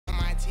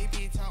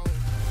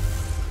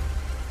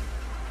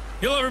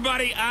Hello,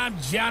 everybody. I'm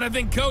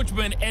Jonathan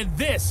Coachman, and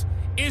this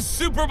is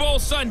Super Bowl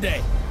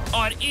Sunday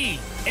on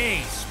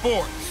EA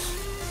Sports.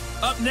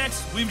 Up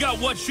next, we've got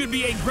what should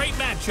be a great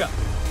matchup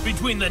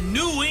between the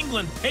New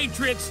England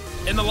Patriots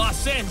and the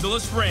Los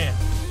Angeles Rams.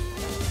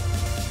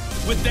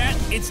 With that,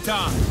 it's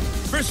time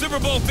for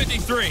Super Bowl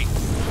 53.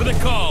 For the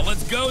call,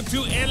 let's go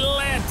to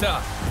Atlanta,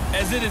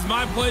 as it is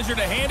my pleasure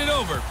to hand it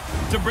over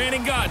to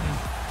Brandon Godden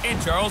and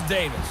Charles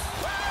Davis.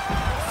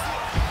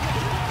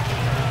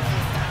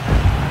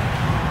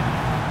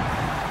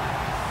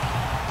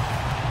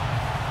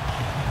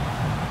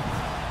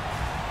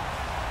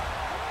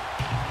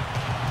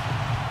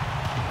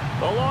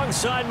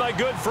 Alongside my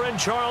good friend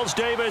Charles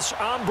Davis,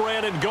 I'm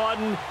Brandon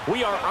Godden.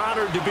 We are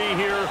honored to be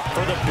here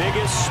for the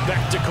biggest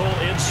spectacle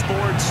in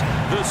sports,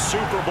 the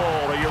Super Bowl.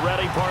 Are you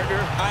ready, partner?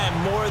 I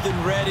am more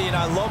than ready, and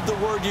I love the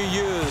word you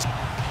used,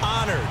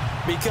 honored,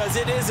 because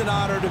it is an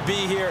honor to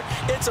be here.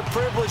 It's a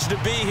privilege to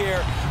be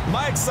here.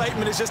 My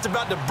excitement is just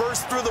about to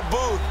burst through the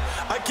booth.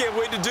 I can't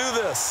wait to do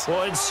this.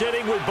 Well, and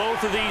sitting with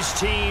both of these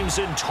teams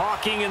and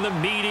talking in the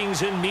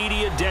meetings and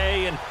media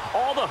day and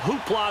all the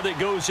hoopla that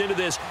goes into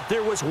this,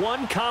 there was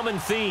one common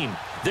theme.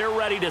 They're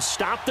ready to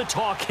stop the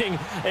talking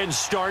and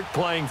start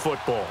playing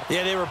football.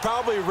 Yeah, they were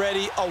probably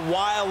ready a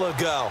while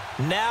ago.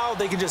 Now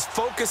they can just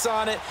focus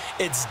on it.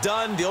 It's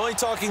done. The only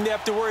talking they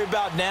have to worry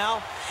about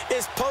now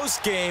is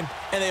post-game,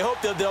 and they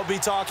hope that they'll be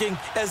talking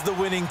as the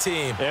winning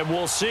team. And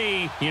we'll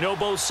see. You know,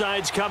 both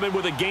sides come in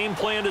with a game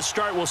plan to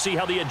start. We'll see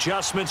how the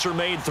adjustments are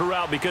made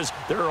throughout, because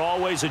there are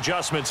always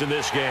adjustments in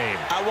this game.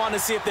 I want to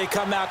see if they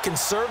come out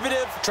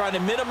conservative, trying to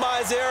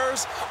minimize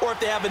errors, or if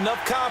they have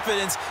enough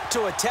confidence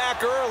to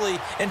attack early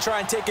and try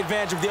and take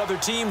advantage of the other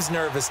team's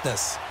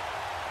nervousness.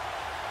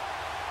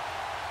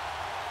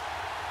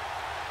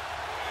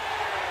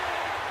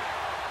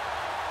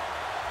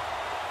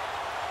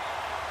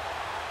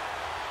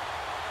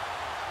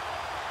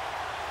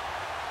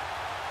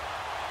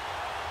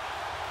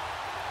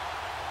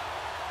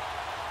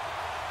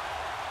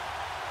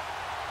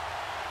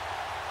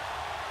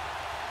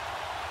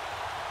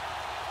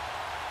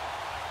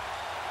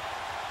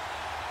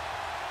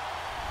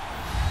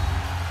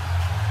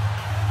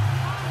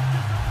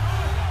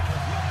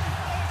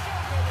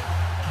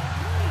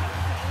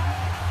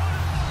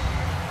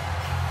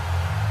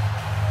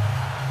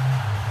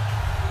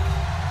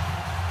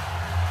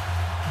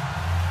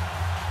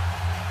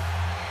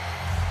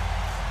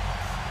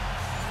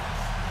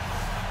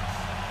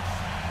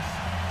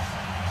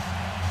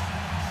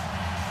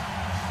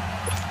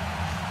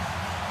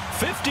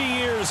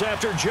 Years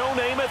after Joe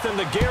Namath and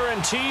the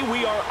guarantee,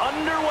 we are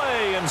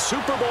underway in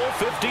Super Bowl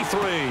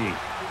 53.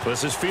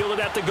 This is fielded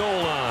at the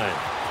goal line.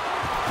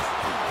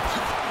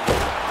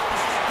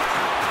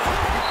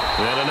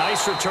 And a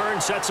nice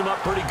return sets him up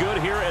pretty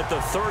good here at the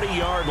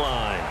 30-yard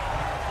line.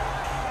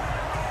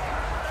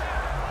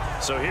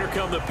 So here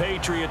come the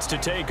Patriots to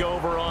take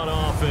over on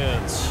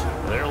offense.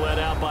 They're led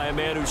out by a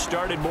man who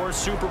started more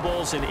Super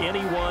Bowls than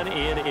anyone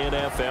in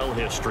NFL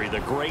history, the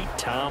great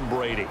Tom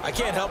Brady. I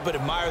can't help but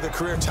admire the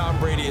career Tom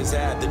Brady has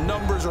had. The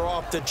numbers are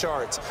off the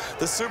charts.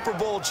 The Super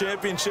Bowl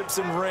championships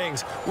and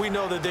rings, we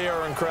know that they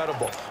are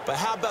incredible. But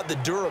how about the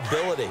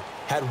durability?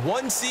 Had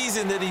one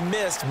season that he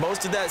missed,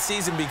 most of that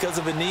season because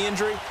of a knee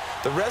injury.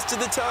 The rest of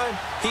the time,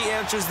 he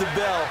answers the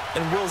bell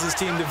and wills his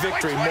team to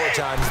victory more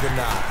times than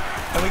not.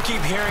 And we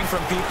keep hearing from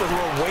people who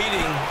are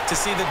waiting to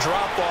see the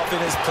drop-off in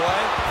his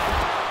play.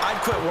 I'd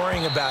quit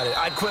worrying about it.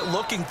 I'd quit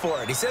looking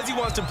for it. He says he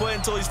wants to play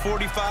until he's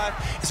 45.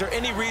 Is there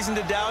any reason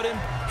to doubt him?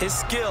 His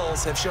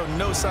skills have shown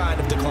no sign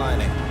of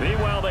declining.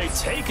 Meanwhile, they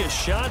take a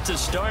shot to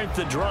start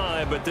the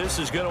drive, but this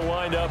is going to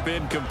wind up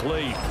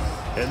incomplete.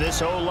 And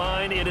this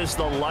O-line, it is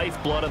the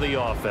lifeblood of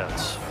the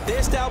offense. They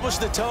establish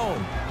the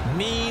tone.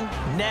 Mean,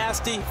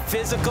 nasty,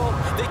 physical.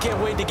 They can't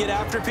wait to get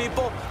after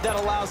people. That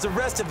allows the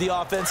rest of the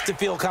offense to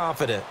feel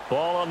confident.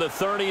 Ball on the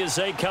 30 as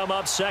they come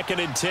up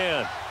 2nd and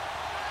 10.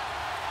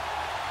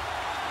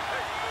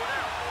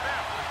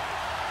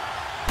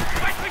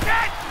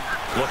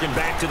 Looking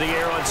back to the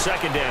air on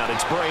 2nd down.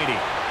 It's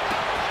Brady.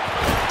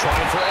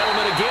 Trying for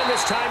Edelman again.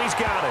 This time he's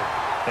got it.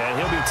 And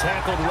he'll be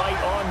tackled right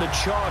on the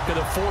chalk of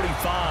the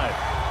 45.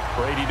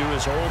 Brady to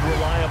his old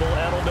reliable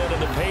Edelman,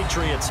 and the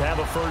Patriots have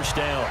a first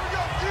down.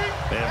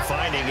 And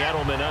finding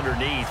Edelman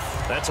underneath,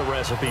 that's a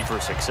recipe for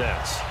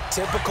success.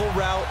 Typical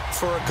route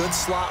for a good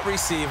slot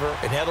receiver,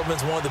 and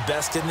Edelman's one of the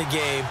best in the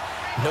game.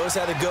 Knows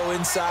how to go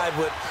inside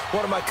what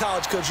one of my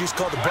college coaches used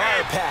to call the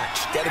briar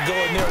patch. Got to go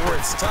in there where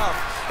it's tough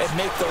and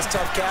make those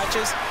tough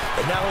catches.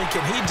 And not only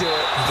can he do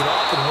it, he can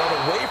often run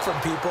away from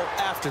people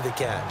after the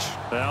catch.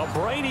 Now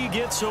Brady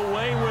gets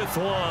away with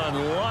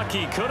one.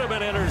 Lucky, could have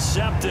been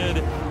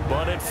intercepted,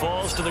 but it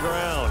falls to the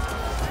ground.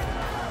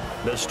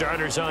 The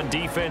starters on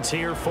defense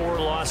here for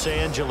Los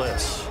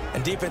Angeles.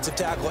 And defensive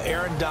tackle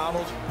Aaron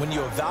Donald, when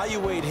you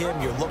evaluate him,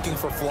 you're looking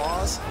for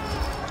flaws.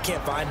 You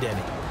can't find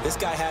any. This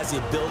guy has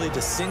the ability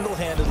to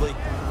single-handedly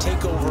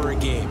take over a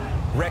game.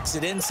 Wrecks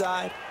it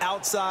inside,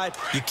 outside.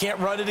 You can't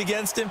run it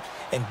against him.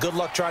 And good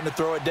luck trying to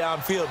throw it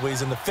downfield when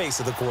he's in the face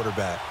of the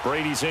quarterback.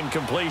 Brady's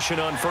incompletion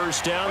on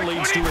first down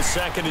leads to a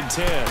 2nd and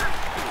 10.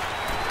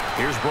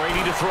 Here's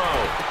Brady to throw.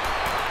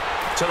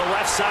 To the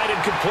left side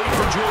and complete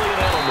for Julian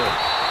Edelman.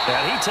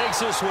 And he takes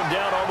this one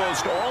down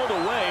almost all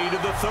the way to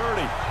the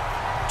 30.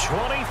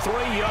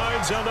 23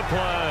 yards on the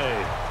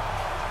play.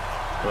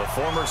 The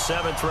former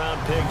 7th-round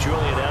pick,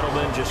 Julian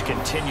Edelman, just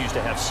continues to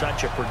have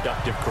such a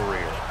productive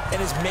career. And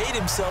has made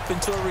himself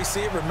into a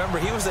receiver. Remember,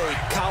 he was a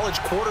college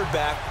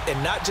quarterback, and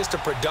not just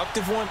a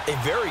productive one, a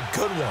very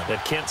good one.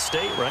 At Kent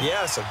State, right?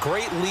 Yes, a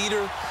great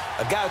leader,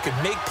 a guy who could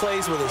make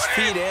plays with his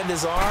feet and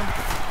his arm.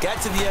 Got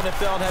to the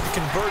NFL and had to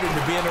convert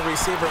into being a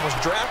receiver and was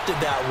drafted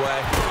that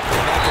way.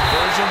 And that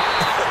conversion,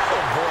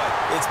 oh boy,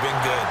 it's been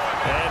good.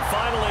 And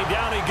finally,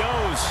 down he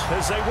goes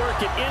as they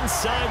work it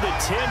inside the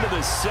 10 to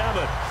the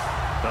 7.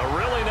 A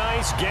really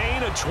nice gain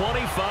of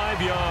 25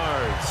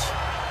 yards.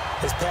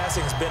 His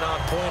passing's been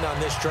on point on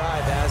this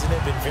drive, hasn't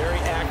it? Been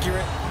very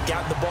accurate,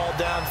 gotten the ball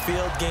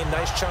downfield, gained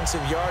nice chunks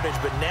of yardage.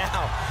 But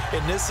now, in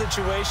this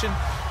situation,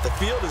 the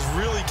field is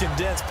really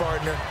condensed,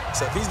 partner.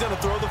 So if he's going to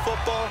throw the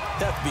football,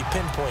 that have to be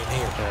pinpoint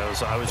here.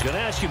 I was going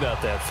to ask you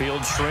about that.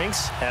 Field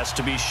shrinks, has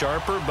to be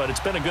sharper, but it's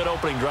been a good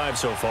opening drive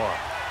so far.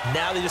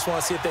 Now they just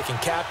want to see if they can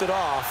cap it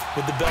off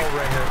with the bell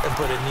ringer and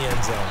put it in the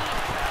end zone.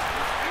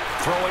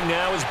 Throwing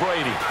now is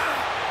Brady.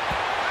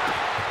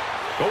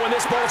 Oh, and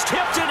this ball's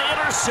tipped and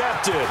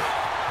intercepted.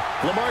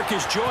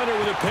 LaMarcus Joyner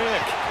with a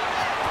pick.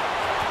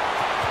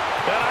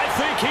 And I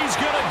think he's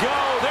going to go.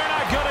 They're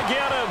not going to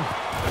get him.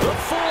 The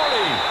 40.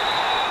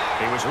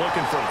 He was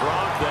looking for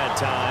Gronk that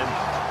time.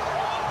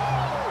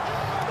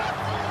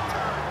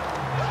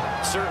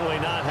 Certainly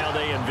not how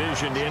they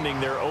envisioned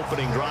ending their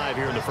opening drive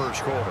here in the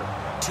first quarter.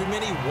 Too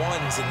many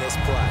ones in this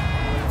play.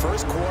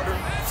 First quarter,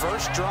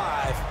 first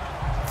drive,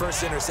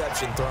 first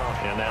interception thrown.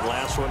 And that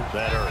last one,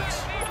 that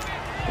hurts.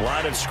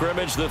 Line of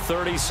scrimmage, the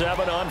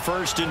 37 on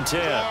 1st and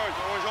 10. Orange.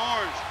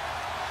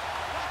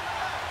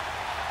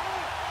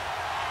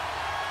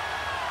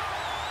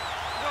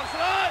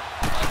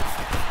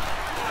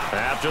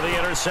 After the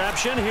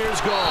interception,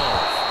 here's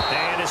Goff.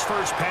 And his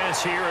first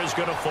pass here is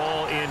going to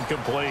fall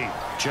incomplete.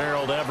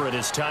 Gerald Everett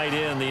is tight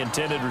end, the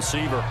intended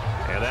receiver.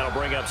 And that'll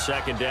bring up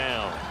 2nd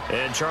down.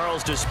 And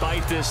Charles,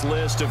 despite this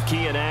list of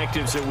key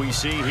inactives that we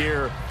see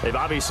here, they've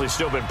obviously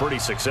still been pretty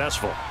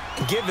successful.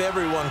 Give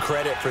everyone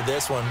credit for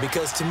this one,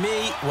 because to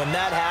me, when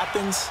that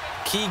happens,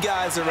 key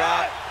guys are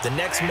out, the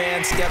next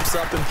man steps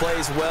up and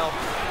plays well,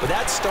 but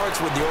that starts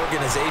with the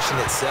organization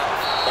itself,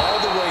 all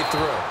the way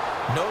through.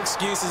 No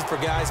excuses for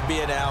guys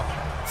being out,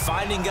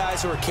 finding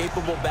guys who are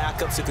capable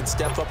backups who can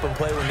step up and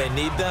play when they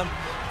need them,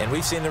 and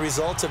we've seen the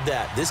results of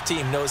that. This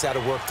team knows how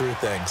to work through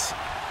things.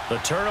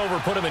 The turnover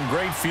put them in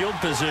great field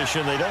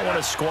position. They don't want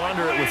to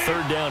squander it with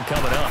 3rd down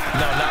coming up.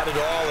 No, not at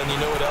all, and you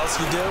know what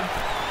else you do?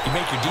 You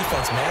make your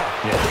defense mad.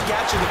 Yeah. They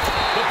got you.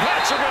 The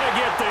Pats are going to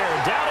get there.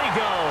 Down he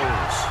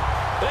goes.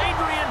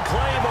 Adrian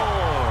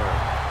Claymore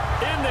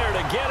in there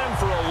to get him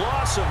for a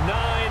loss of 9,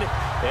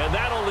 and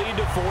that'll lead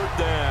to 4th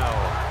down.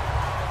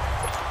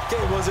 Okay,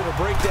 was it a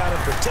breakdown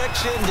in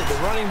protection? Did the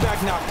running back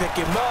not pick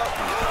him up?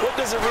 What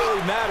does it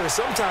really matter?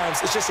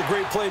 Sometimes it's just a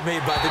great play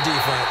made by the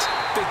defense.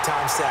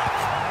 Big-time sack.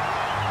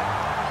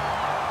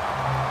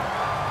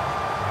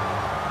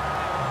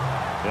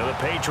 Now the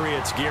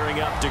Patriots gearing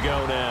up to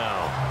go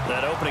now.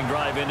 That opening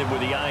drive ended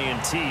with the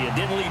INT. It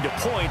didn't lead to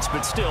points,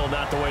 but still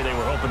not the way they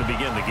were hoping to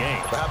begin the game.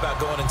 But how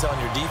about going and telling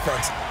your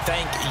defense,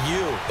 thank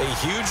you, a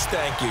huge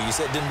thank you. You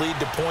said it didn't lead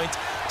to points,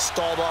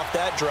 stalled off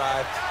that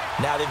drive.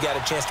 Now they've got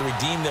a chance to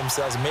redeem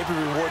themselves and maybe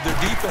reward their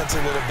defense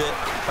a little bit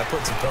by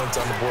putting some points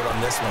on the board on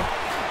this one.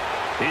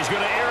 He's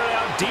going to air it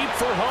out deep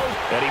for Hope,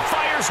 and he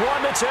fires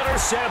one that's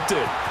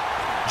intercepted.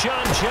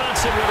 John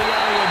Johnson with the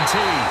INT,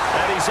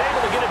 and he's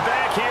able to get it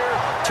back here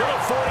to the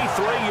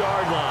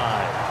 43-yard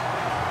line.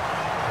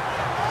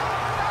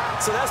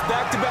 So that's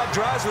back-to-back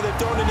drives where they've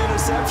thrown an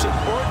interception.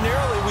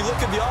 Ordinarily, we look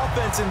at the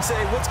offense and say,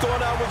 what's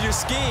going on with your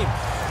scheme?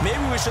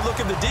 Maybe we should look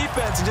at the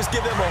defense and just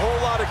give them a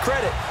whole lot of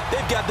credit.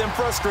 They've got them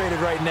frustrated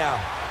right now.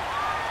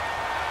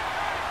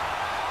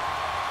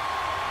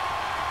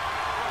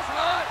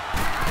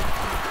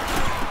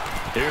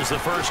 Here's the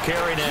first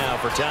carry now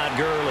for Todd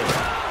Gurley.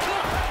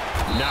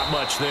 Not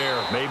much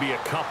there, maybe a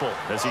couple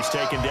as he's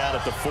taken down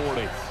at the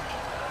 40.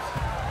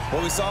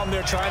 Well, we saw him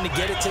there trying to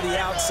get it to the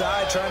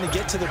outside, trying to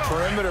get to the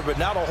perimeter, but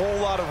not a whole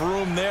lot of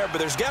room there. But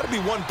there's got to be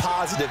one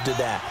positive to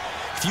that.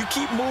 If you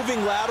keep moving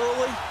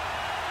laterally,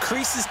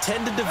 creases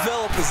tend to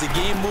develop as the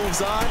game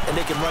moves on, and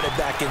they can run it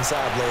back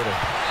inside later.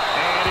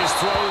 And his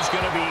throw's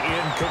going to be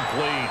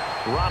incomplete.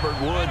 Robert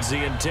Woods,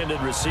 the intended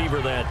receiver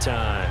that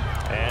time.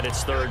 And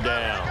it's 3rd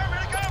down.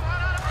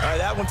 All right,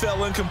 that one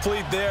fell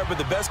incomplete there,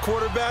 but the best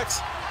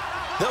quarterbacks,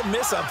 they'll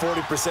miss on 40%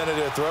 of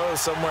their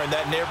throws, somewhere in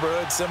that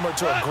neighborhood, similar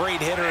to a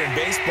great hitter in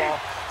baseball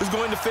who's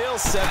going to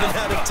fail 7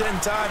 out of 10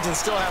 times and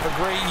still have a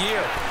great year.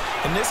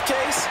 In this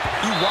case,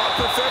 you want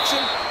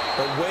perfection,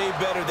 but way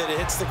better that it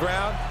hits the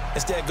ground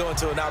instead going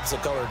to an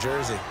opposite color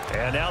jersey.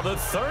 And now the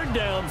third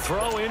down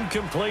throw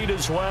incomplete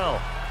as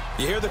well.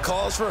 You hear the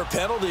calls for a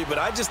penalty, but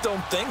I just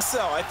don't think so.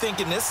 I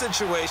think in this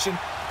situation,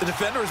 the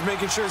defender was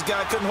making sure his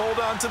guy couldn't hold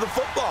on to the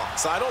football.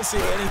 So I don't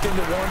see anything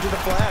to warrant the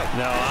flag.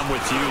 No, I'm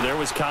with you. There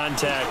was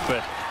contact,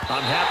 but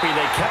I'm happy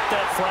they kept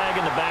that flag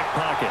in the back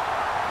pocket.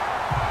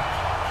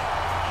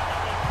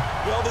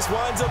 Well, this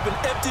winds up an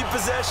empty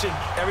possession.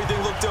 Everything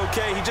looked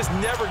okay. He just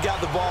never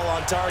got the ball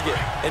on target.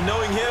 And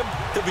knowing him,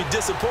 he'll be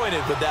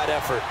disappointed with that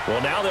effort.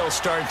 Well, now they'll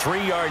start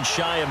 3 yards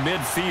shy of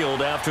midfield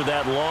after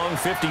that long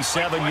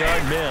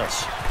 57-yard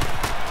miss.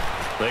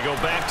 They go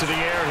back to the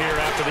air here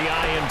after the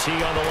INT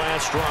on the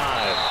last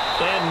drive.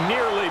 And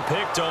nearly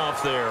picked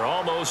off there.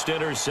 Almost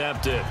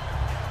intercepted.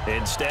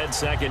 Instead,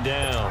 second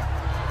down.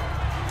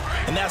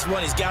 And that's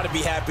one he's got to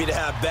be happy to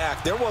have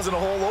back. There wasn't a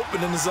hole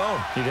open in the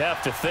zone. You'd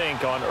have to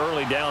think on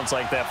early downs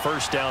like that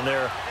first down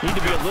there, need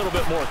to be a little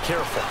bit more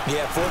careful.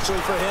 Yeah,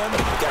 fortunately for him,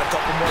 got a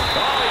couple more.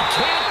 Oh, he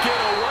can't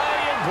get away,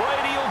 and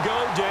Brady will go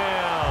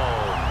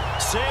down.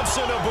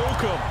 Samson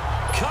Abukum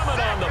coming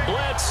on the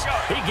blitz.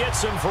 He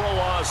gets him for a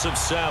loss of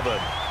 7.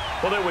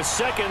 Well, it was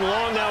second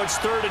long. Now it's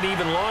third and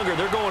even longer.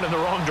 They're going in the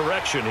wrong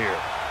direction here.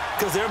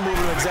 Because they're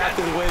moving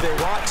exactly the way they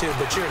want to,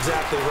 but you're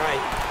exactly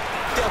right.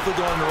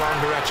 Definitely going in the wrong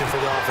direction for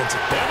the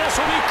offensive play. And this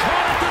will be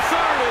caught at the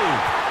 30.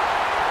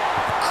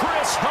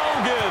 Chris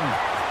Hogan.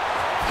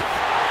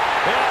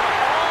 And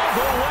all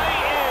the way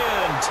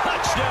in.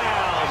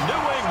 Touchdown,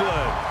 New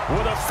England.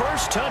 With a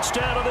first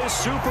touchdown of this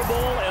Super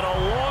Bowl and a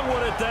long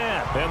one at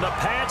that. And the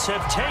Pats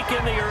have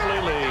taken the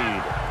early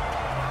lead.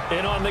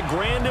 And on the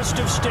grandest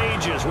of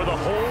stages, with the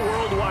whole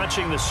world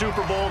watching the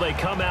Super Bowl, they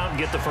come out and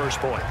get the first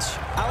points.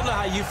 I don't know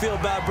how you feel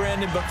about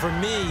Brandon, but for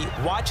me,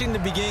 watching the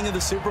beginning of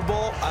the Super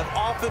Bowl, I've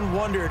often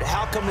wondered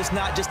how come it's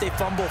not just a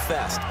fumble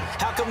fest?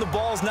 How come the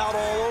ball's not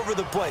all over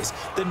the place?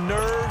 The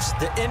nerves,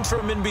 the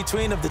interim in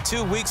between of the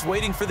 2 weeks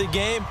waiting for the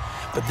game.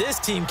 But this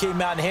team came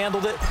out and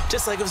handled it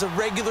just like it was a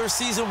regular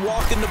season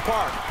walk in the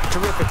park.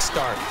 Terrific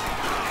start.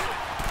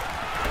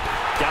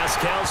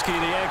 Gostkowski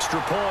the extra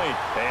point,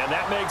 and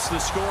that makes the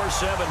score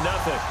 7-0.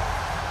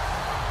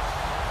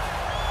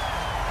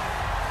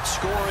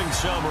 Scoring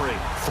summary,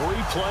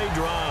 3-play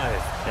drive,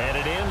 and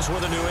it ends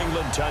with a New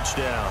England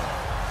touchdown.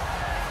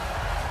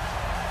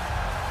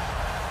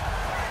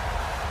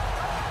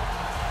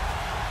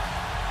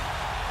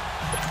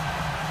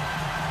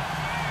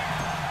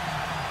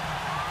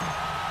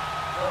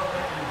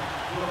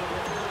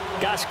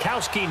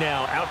 Gostkowski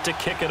now out to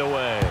kick it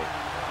away.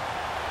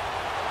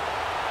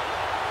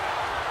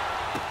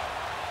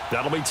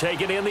 That'll be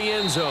taken in the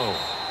end zone.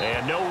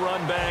 And no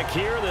run back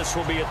here. This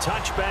will be a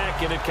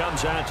touchback, and it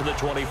comes out to the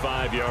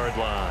 25-yard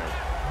line.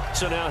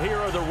 So now here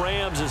are the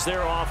Rams as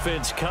their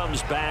offense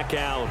comes back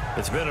out.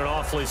 It's been an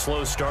awfully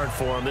slow start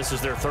for them. This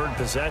is their third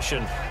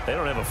possession. They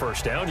don't have a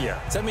first down yet.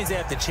 So that means they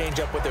have to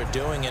change up what they're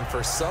doing, and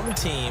for some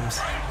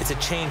teams, it's a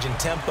change in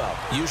tempo,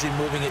 usually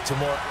moving it to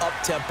more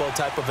up-tempo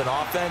type of an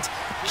offense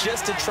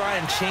just to try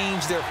and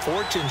change their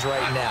fortunes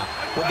right now.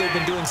 What they've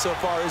been doing so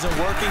far isn't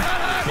working.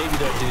 Maybe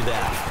they'll do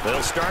that. They'll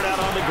start out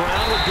on the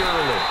ground with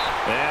Gurley.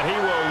 And he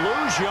will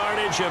lose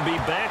yardage and be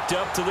backed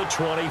up to the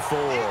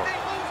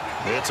 24.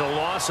 It's a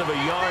loss of a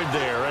yard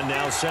there, and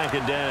now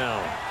second down.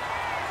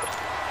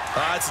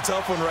 That's a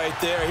tough one right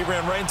there. He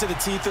ran right into the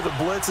teeth of the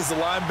blitz as the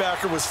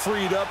linebacker was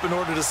freed up in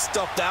order to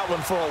stuff that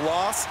one for a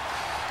loss.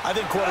 I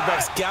think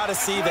quarterbacks got to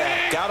see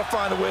that. Got to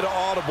find a way to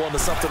audible into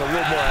something a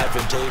little more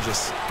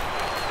advantageous.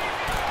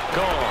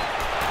 Gone.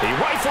 He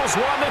rifles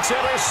one that's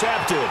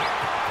intercepted.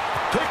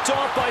 Picked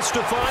off by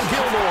Stephon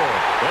Gilmore.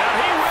 And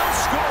he will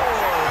score.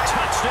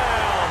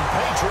 Touchdown,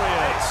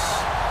 Patriots.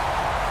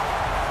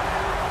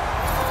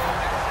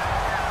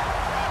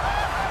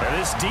 And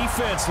this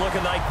defense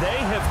looking like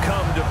they have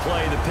come to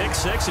play the pick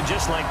six, and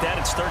just like that,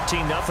 it's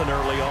 13-0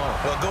 early on.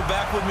 Well, go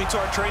back with me to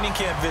our training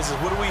camp visits.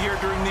 What do we hear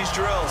during these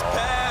drills?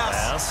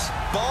 Pass.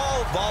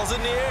 Ball. Ball's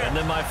in the air. And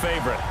then my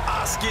favorite.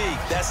 Oski.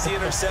 That's the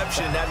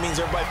interception. That means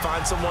everybody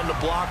finds someone to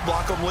block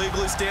them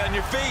legally, stay on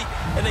your feet,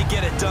 and they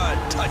get it done.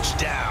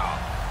 Touchdown.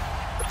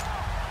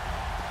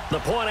 The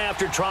point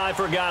after try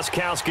for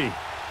Gostkowski.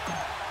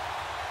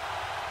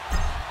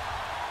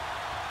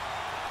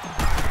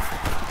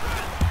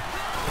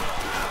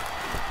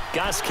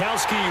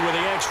 Gostkowski with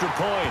the extra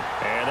point,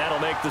 and that'll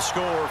make the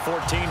score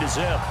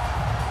 14-0.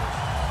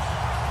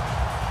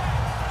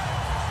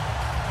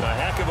 A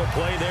heck of a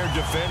play there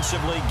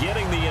defensively,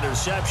 getting the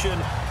interception,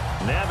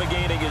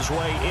 navigating his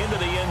way into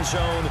the end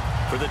zone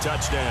for the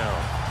touchdown.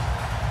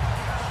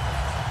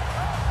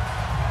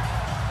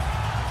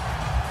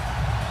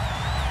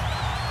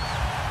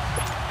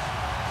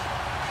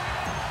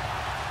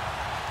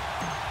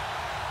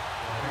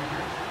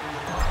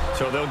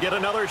 So they'll get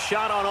another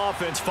shot on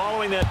offense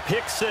following that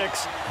pick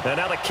six. And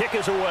now the kick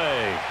is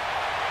away.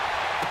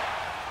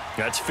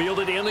 That's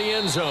fielded in the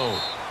end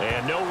zone.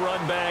 And no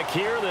run back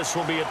here. This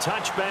will be a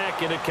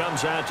touchback, and it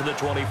comes out to the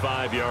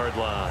 25-yard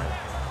line.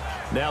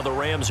 Now the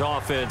Rams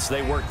offense,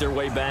 they work their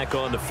way back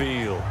on the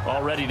field.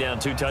 Already down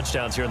 2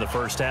 touchdowns here in the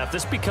first half.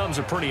 This becomes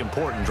a pretty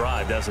important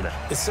drive, doesn't it?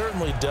 It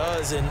certainly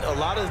does, and a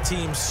lot of the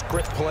teams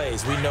script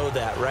plays. We know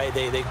that, right?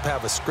 They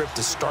have a script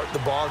to start the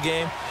ball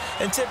game,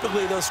 and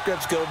typically those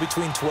scripts go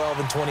between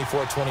 12 and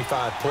 24,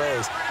 25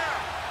 plays.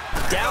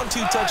 Down 2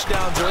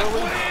 touchdowns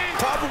early,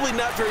 probably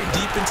not very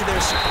deep into their...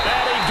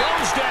 And he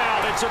goes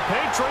down. It's a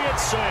Patriot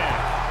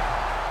sack.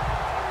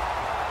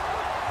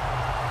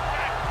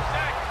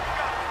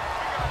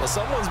 Well,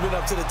 someone's been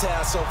up to the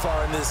task so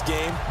far in this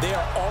game. They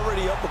are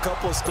already up a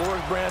couple of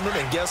scores, Brandon,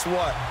 and guess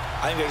what?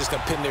 I think they're just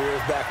going to pin their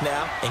ears back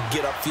now and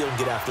get upfield and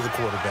get after the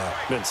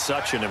quarterback. Been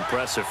such an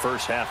impressive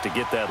first half to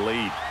get that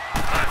lead.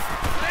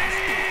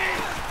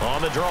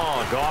 On the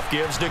draw, Goff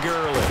gives to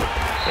Gurley.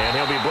 And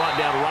he'll be brought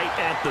down right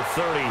at the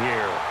 30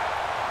 here.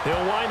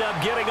 He'll wind up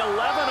getting 11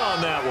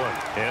 on that one.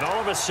 And all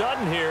of a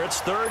sudden here,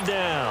 it's 3rd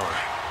down.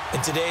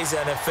 In today's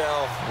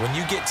NFL, when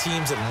you get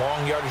teams in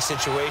long yardage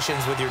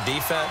situations with your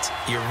defense,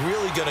 you're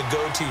really going to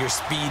go to your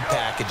speed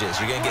packages.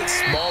 You're going to get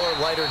smaller,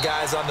 lighter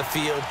guys on the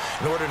field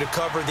in order to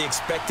cover the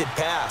expected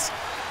pass.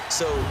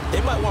 So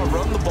they might want to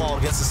run the ball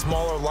against a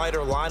smaller,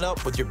 lighter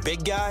lineup with your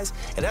big guys,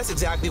 and that's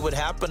exactly what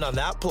happened on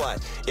that play.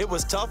 It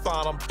was tough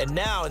on them, and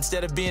now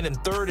instead of being in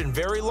 3rd and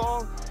very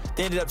long,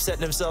 they ended up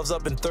setting themselves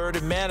up in 3rd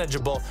and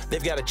manageable.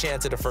 They've got a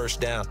chance at a 1st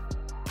down.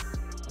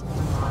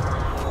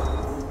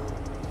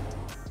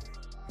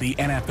 The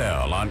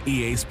NFL on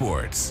EA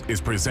Sports is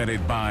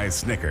presented by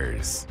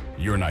Snickers.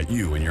 You're not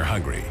you when you're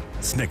hungry.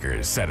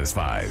 Snickers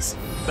satisfies.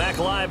 Back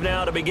live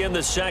now to begin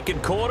the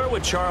second quarter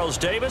with Charles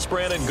Davis,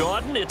 Brandon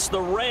Gaudin. It's the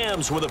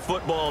Rams with a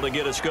football to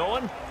get us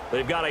going.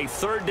 They've got a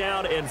 3rd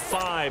down and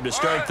 5 to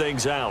start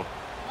things out.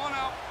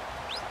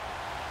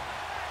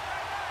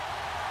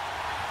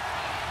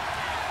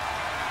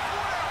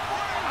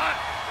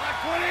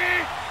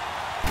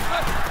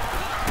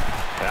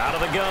 Out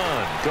of the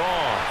gun,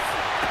 Goff.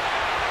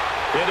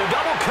 Into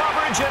double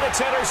coverage, and it's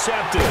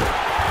intercepted.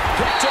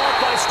 Picked off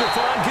by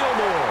Stephon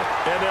Gilmore.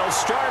 And they'll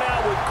start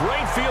out with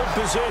great field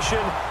position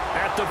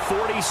at the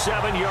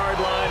 47-yard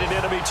line in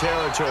enemy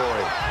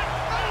territory.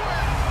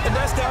 And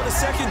that's now the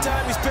 2nd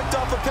time he's picked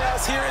off a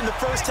pass here in the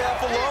first half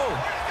alone.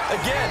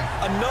 Again,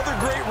 another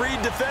great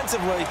read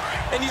defensively,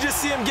 and you just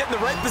see him get in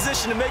the right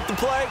position to make the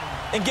play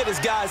and get his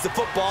guys the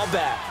football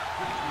back.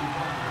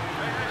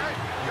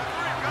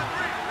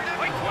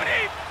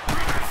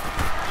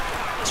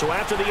 So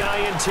after the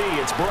INT,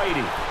 it's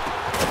Brady.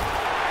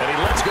 And he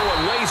lets go a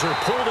laser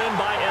pulled in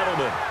by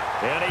Edelman.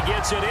 And he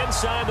gets it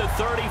inside the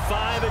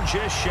 35 and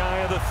just shy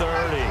of the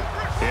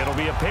 30. It'll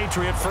be a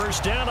Patriot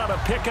 1st down on a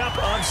pickup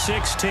of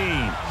 16.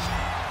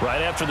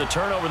 Right after the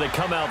turnover, they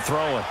come out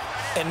throwing.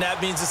 And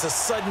that means it's a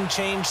sudden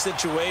change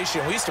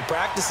situation. We used to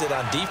practice it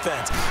on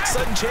defense.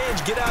 Sudden change,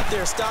 get out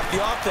there, stop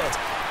the offense.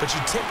 But you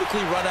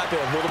typically run out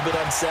there a little bit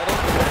unsettled.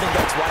 I think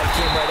that's why he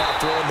came right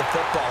out throwing the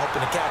football,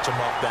 hoping to catch him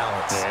off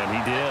balance. And he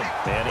did.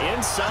 And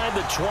inside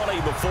the 20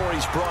 before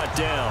he's brought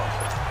down.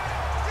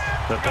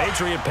 The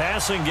Patriot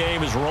passing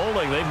game is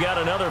rolling. They've got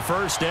another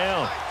 1st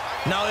down.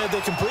 Not only have they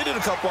completed a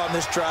couple on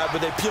this drive,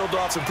 but they peeled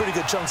off some pretty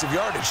good chunks of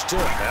yardage,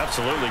 too.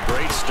 Absolutely.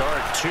 Great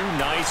start. 2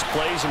 nice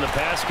plays in the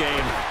pass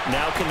game.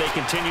 Now can they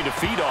continue to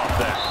feed off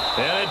that?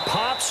 And it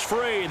pops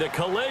free. The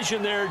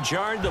collision there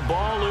jarred the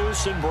ball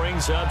loose and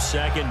brings up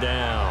 2nd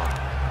down.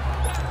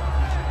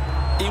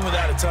 Even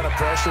without a ton of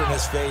pressure in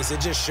his face,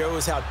 it just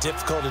shows how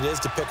difficult it is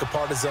to pick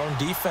apart his own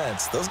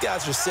defense. Those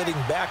guys are sitting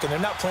back, and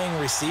they're not playing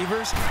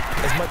receivers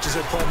as much as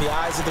they're playing the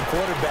eyes of the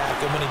quarterback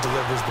and when he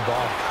delivers the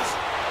ball.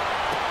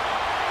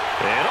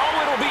 And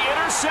it'll be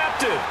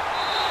intercepted.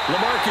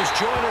 LaMarcus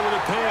Joyner with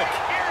a pick.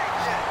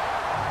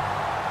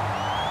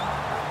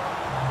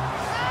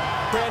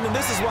 Brandon,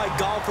 this is why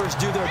golfers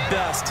do their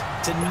best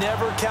to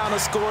never count a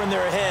score in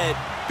their head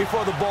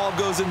before the ball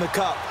goes in the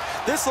cup.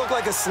 This looked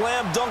like a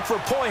slam dunk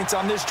for points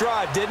on this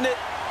drive, didn't it?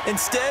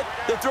 Instead,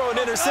 they throw an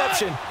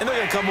interception, and they're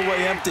going to come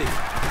away empty.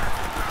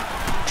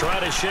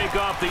 Trying to shake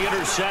off the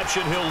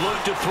interception, he'll look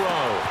to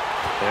throw.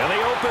 And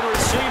the open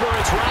receiver,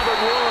 it's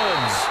Robert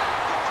Woods.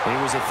 He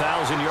was a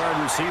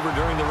 1,000-yard receiver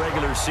during the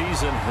regular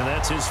season, and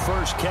that's his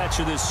first catch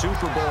of this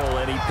Super Bowl,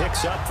 and he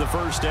picks up the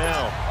 1st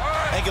down.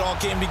 I think it all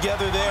came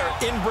together there.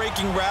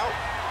 In-breaking route,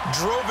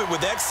 drove it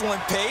with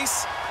excellent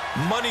pace.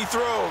 Money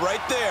throw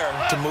right there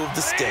to move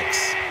the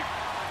sticks.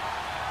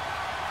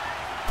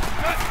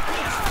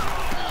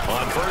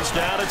 On 1st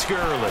down, it's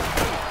Gurley.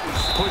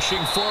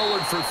 Pushing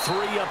forward for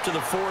 3 up to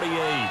the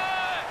 48.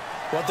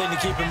 One thing to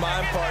keep in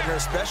mind, partner,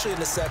 especially in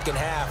the second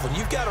half, when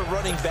you've got a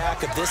running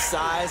back of this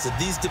size, of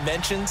these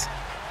dimensions,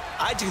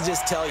 I can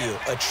just tell you,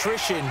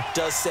 attrition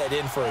does set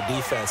in for a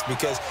defense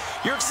because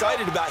you're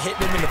excited about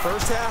hitting him in the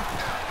first half,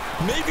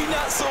 maybe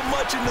not so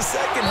much in the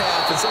second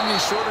half, and some of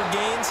these shorter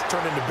gains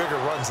turn into bigger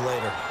runs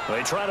later.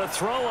 They try to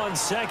throw on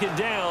 2nd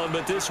down,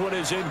 but this one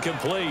is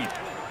incomplete.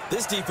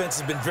 This defense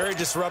has been very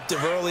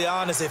disruptive early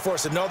on as they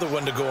force another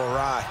one to go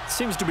awry.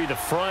 Seems to be the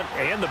front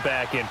and the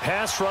back end.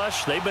 Pass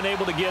rush, they've been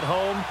able to get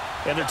home,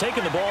 and they're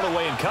taking the ball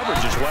away in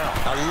coverage as well.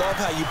 I love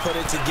how you put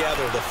it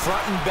together. The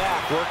front and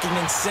back working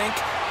in sync.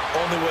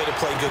 Only way to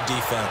play good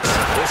defense.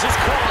 This is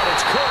caught.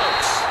 It's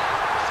Cooks.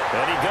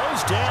 And he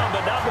goes down,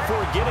 but not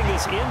before getting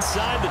this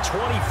inside the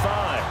 25.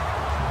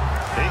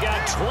 He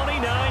got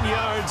 29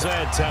 yards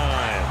that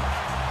time.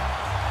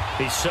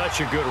 He's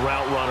such a good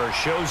route runner.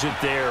 Shows it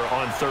there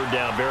on third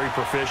down. Very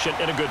proficient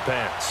and a good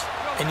pass.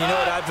 And you know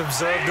what I've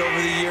observed over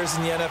the years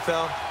in the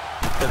NFL?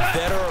 The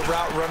better a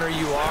route runner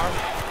you are,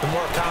 the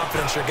more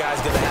confidence your guy's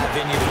going to have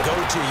in you to go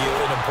to you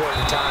in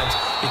important times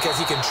because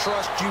he can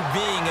trust you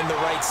being in the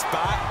right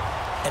spot,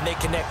 and they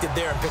connected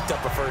there and picked up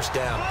a first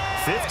down.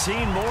 15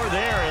 more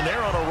there, and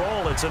they're on a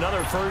roll. It's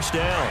another first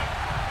down.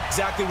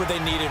 Exactly what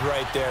they needed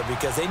right there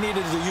because they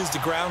needed to use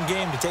the ground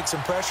game to take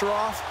some pressure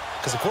off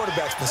because the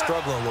quarterback's been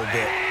struggling a little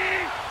bit.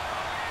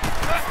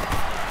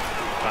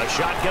 A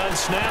shotgun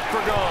snap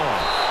for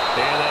gone,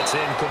 and that's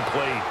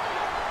incomplete.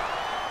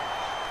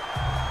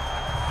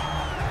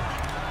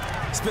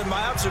 It's been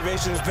my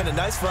observation there's been a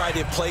nice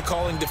variety of play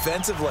calling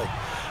defensively.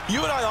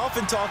 You and I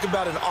often talk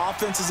about an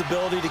offense's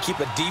ability to keep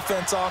a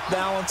defense off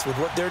balance with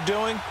what they're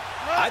doing.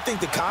 I think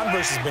the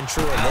converse has been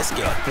true in this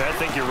game. I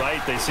think you're right.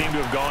 They seem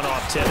to have gone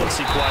off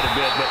tendency quite a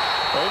bit, but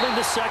only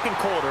the second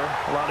quarter,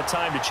 a lot of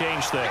time to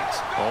change things.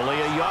 Only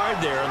a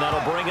yard there, and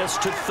that'll bring us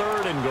to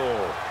 3rd and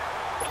goal.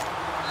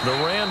 The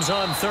Rams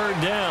on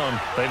 3rd down.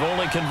 They've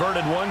only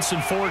converted once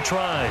in 4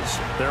 tries.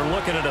 They're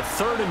looking at a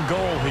 3rd and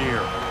goal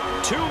here.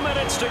 2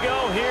 minutes to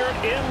go here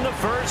in the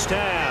first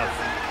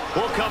half.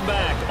 We'll come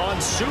back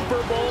on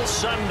Super Bowl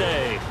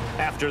Sunday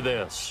after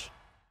this.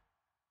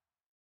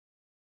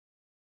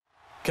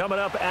 Coming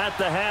up at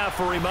the half,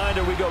 a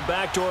reminder, we go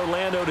back to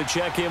Orlando to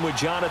check in with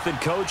Jonathan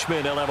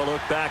Coachman. He'll have a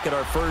look back at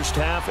our first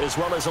half as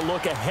well as a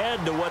look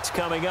ahead to what's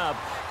coming up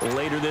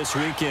later this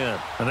weekend.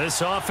 And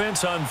this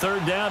offense on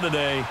 3rd down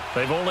today,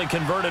 they've only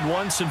converted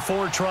once in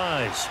 4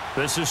 tries.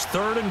 This is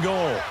 3rd and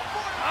goal.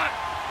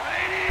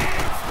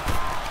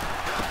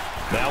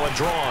 Now a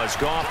draw as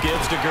Goff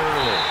gives to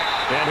Gurley.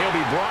 And he'll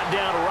be brought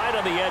down right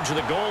on the edge of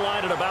the goal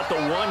line at about the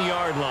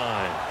 1-yard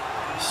line.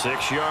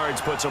 6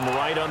 yards puts him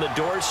right on the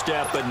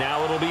doorstep, but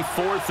now it'll be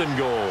 4th and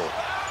goal.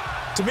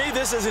 To me,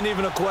 this isn't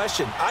even a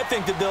question. I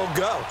think that they'll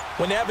go.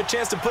 When they have a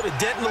chance to put a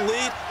dent in the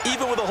lead,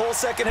 even with a whole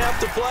second half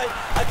to play,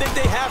 I think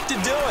they have to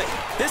do it.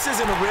 This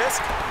isn't a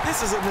risk.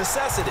 This is a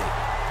necessity.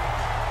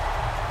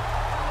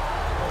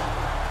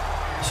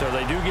 So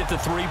they do get the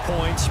 3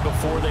 points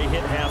before they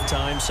hit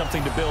halftime.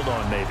 Something to build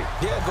on, maybe.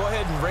 Yeah, go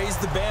ahead and raise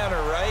the banner,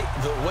 right?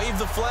 Wave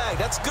the flag.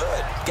 That's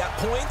good. Got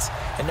points,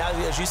 and now,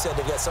 as you said,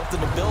 they've got something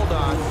to build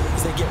on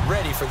as they get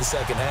ready for the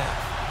second half.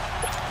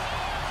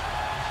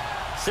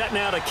 Set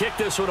now to kick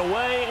this one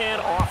away,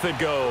 and off it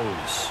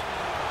goes.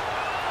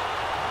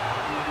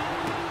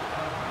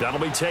 That'll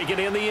be taken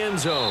in the end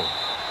zone.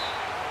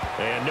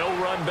 And no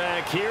run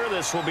back here.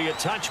 This will be a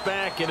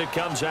touchback, and it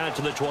comes out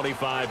to the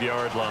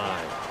 25-yard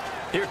line.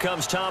 Here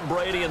comes Tom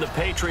Brady and the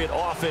Patriot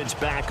offense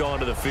back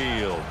onto the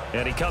field.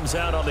 And he comes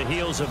out on the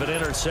heels of an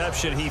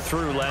interception he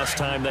threw last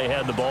time they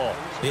had the ball.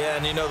 Yeah,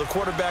 and you know, the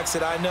quarterbacks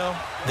that I know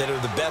that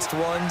are the best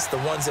ones, the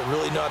ones that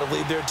really know how to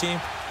lead their team,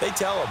 they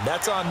tell them,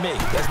 that's on me.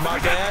 That's my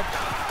bad.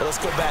 But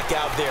let's go back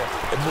out there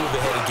and move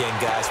ahead again,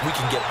 guys. We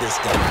can get this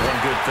done. One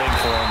good thing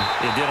for him,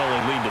 it did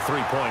only lead to 3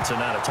 points and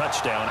not a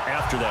touchdown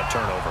after that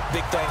turnover.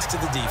 Big thanks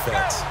to the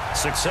defense.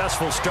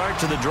 Successful start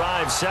to the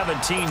drive,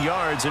 17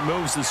 yards, and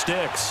moves the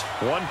sticks.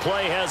 One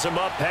play has him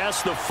up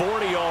past the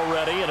 40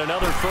 already, and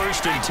another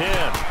 1st and 10.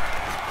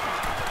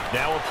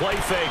 Now a play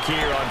fake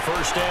here on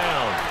 1st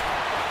down.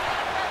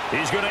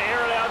 He's going to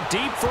air it out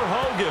deep for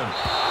Hogan.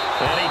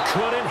 And he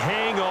couldn't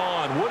hang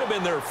on. Would have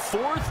been their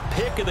 4th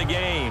pick of the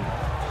game.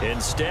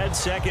 Instead,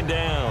 2nd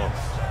down.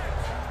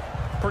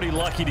 Pretty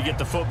lucky to get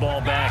the football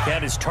back.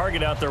 Had his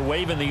target out there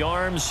waving the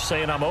arms,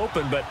 saying I'm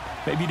open, but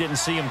maybe didn't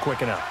see him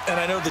quick enough. And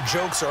I know the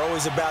jokes are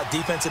always about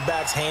defensive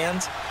backs'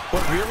 hands.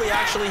 What really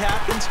actually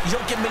happens, you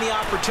don't get many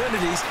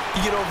opportunities.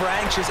 You get over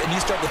anxious, and you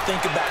start to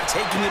think about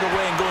taking it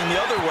away and going the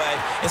other way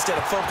instead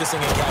of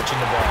focusing and catching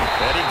the ball.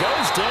 And he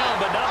goes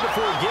down, but not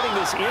before getting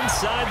this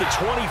inside the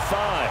 25.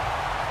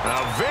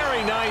 A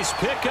very nice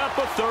pickup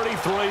of 33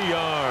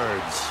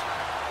 yards.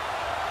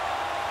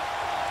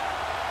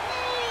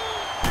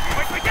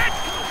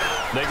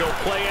 They go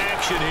play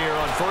action here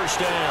on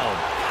 1st down.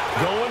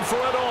 Going for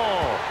it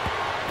all.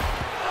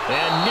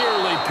 And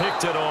nearly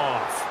picked it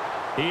off.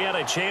 He had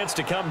a chance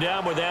to come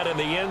down with that in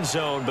the end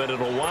zone, but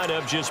it'll wind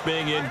up just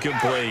being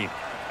incomplete.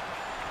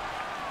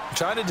 I'm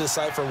trying to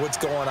decipher what's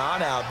going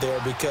on out there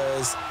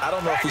because I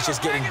don't know if he's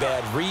just getting bad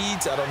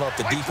reads. I don't know if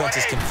the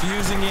defense is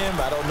confusing him.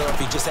 I don't know if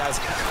he just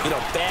has,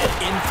 bad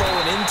info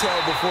and intel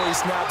before he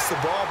snaps the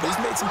ball. But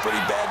he's made some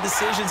pretty bad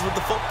decisions with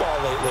the football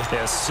lately.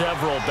 Yeah,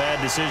 several bad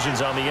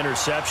decisions on the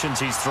interceptions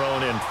he's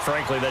thrown in.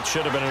 Frankly, that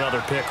should have been another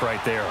pick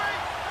right there.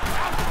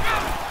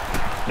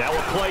 Now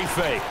a play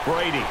fake.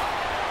 Brady.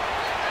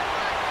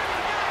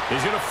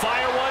 He's going to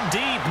fire one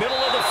deep,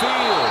 middle of the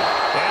field.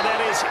 And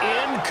that is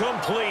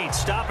incomplete,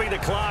 stopping the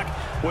clock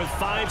with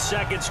 5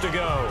 seconds to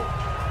go.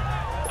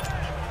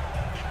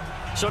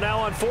 So now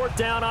on 4th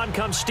down, on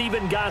comes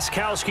Steven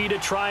Gostkowski to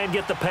try and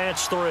get the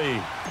patch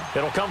 3.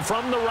 It'll come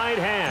from the right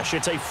hash.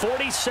 It's a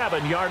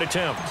 47-yard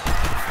attempt.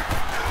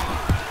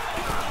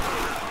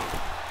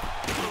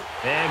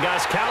 And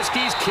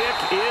Gostkowski's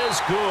kick is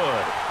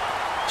good.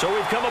 So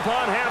we've come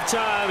upon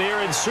halftime here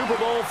in Super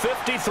Bowl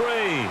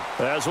 53.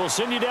 As we'll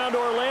send you down to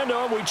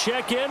Orlando, we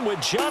check in with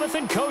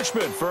Jonathan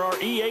Coachman for our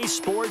EA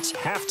Sports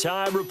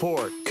Halftime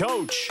Report.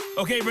 Coach.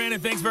 Okay, Brandon,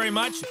 thanks very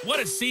much. What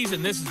a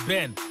season this has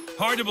been.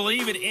 Hard to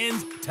believe it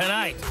ends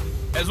tonight,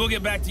 as we'll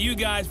get back to you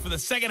guys for the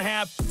second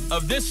half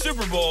of this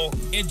Super Bowl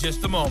in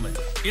just a moment.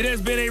 It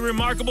has been a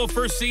remarkable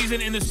first season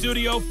in the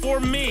studio for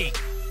me.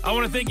 I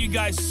want to thank you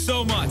guys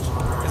so much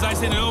as I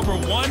send it over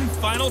one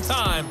final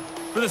time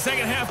for the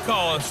second half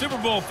call of Super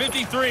Bowl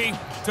 53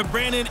 to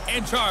Brandon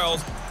and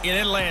Charles in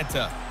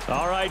Atlanta.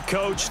 All right,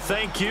 Coach,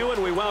 thank you,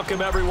 and we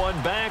welcome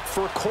everyone back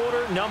for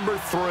quarter number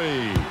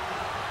 3.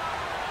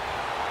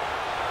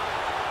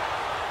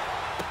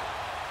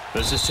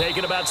 This is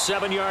taken about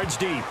 7 yards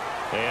deep.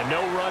 And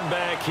no run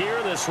back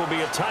here. This will be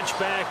a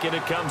touchback, and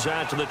it comes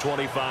out to the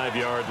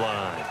 25-yard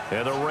line.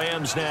 And the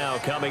Rams now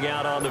coming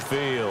out on the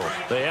field.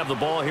 They have the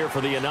ball here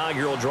for the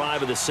inaugural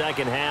drive of the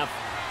second half.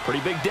 Pretty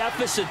big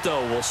deficit,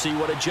 though. We'll see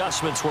what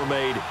adjustments were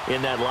made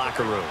in that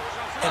locker room.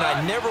 And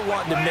I never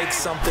want to make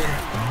something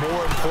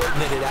more important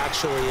than it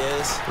actually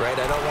is, right?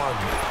 I don't want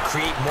to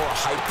create more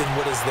hype than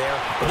what is there.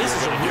 But this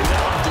is a really,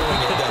 I'm doing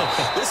it though.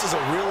 This is a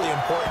really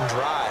important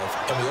drive.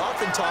 And we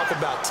often talk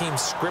about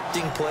teams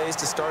scripting plays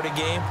to start a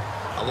game.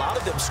 A lot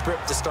of them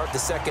script to start the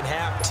second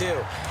half,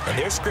 too. And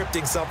they're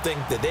scripting something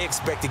that they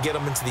expect to get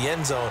them into the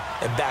end zone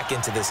and back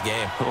into this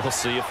game. We'll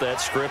see if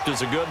that script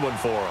is a good one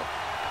for them.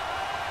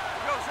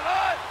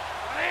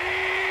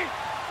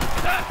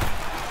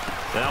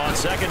 Now on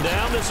second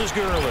down, this is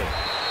Gurley.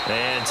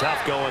 And tough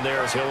going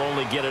there as he'll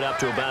only get it up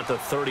to about the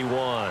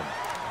 31.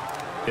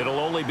 It'll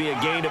only be a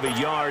gain of a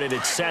yard, and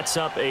it sets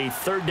up a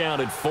 3rd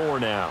down and 4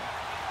 now.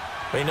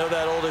 You know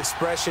that old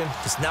expression,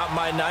 it's not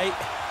my night?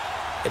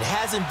 It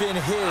hasn't been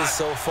his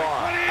so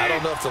far. I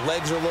don't know if the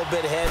legs are a little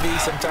bit heavy.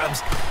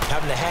 Sometimes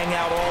having to hang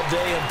out all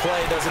day and play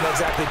doesn't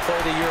exactly play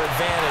to your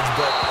advantage,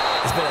 but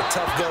it's been a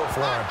tough go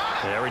for him.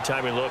 And every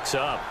time he looks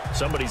up,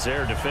 somebody's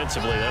there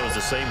defensively. That was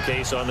the same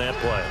case on that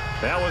play.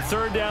 Now a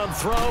 3rd down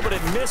throw, but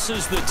it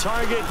misses the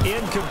target,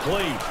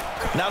 incomplete.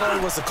 Not only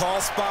was the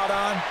call spot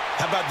on,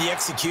 how about the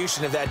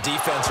execution of that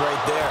defense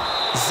right there?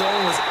 The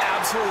zone was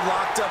absolutely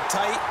locked up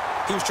tight.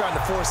 He was trying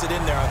to force it in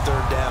there on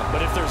 3rd down.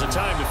 But if there's a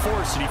time to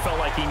force it, he felt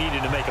like he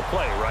needed to make a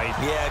play, right?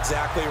 Yeah,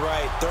 exactly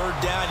right. 3rd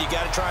down, you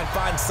got to try and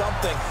find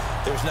something.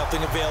 There's nothing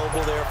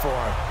available there for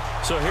him.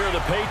 So here are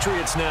the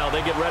Patriots now.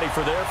 They get ready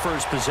for their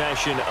first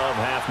possession of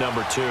half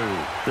number 2.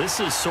 This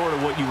is sort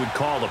of what you would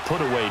call a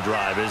put-away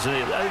drive, isn't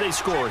it? They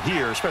score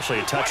here, especially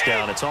a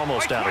touchdown. It's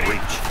almost out of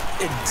reach.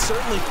 It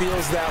certainly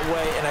feels that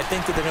way, and I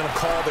think that they're going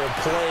to call their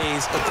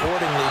plays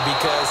accordingly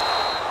because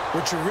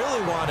what you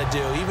really want to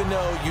do, even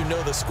though you know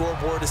the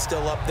scoreboard is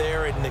still up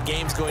there and the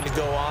game's going to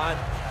go on,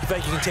 you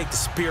think you can take the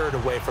spirit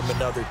away from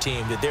another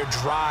team, that their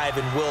drive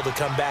and will to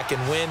come back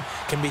and win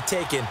can be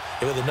taken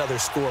with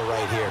another score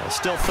right here.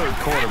 Still 3rd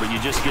quarter, but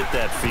you just get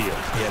that feel.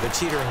 Yeah, they're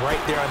teetering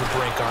right there on the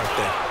brink, aren't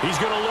they? He's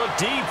going to look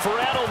deep for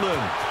Edelman.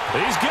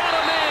 He's got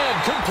a man,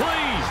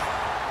 complete.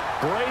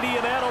 Brady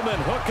and Edelman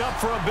hook up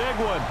for a big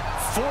one,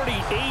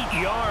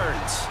 48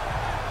 yards.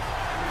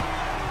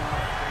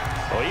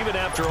 Well, even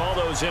after all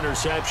those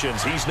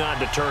interceptions, he's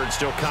not deterred,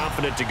 still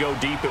confident to go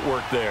deep at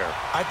work there.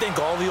 I think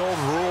all the old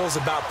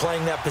rules about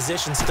playing that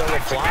position still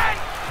apply.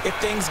 If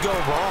things go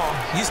wrong,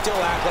 you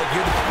still act like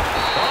you're the...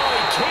 Oh,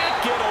 he can't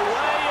get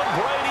away, and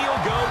Brady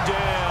will go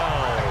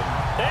down.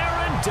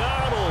 Aaron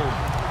Donald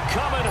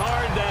coming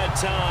hard that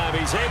time.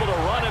 He's able to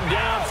run him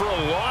down for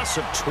a loss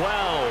of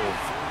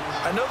 12.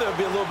 I know there'll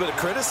be a little bit of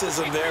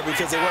criticism there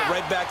because they went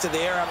right back to the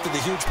air after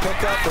the huge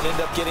pickup and ended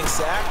up getting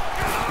sacked.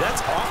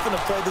 That's often a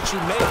play that you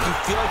make. You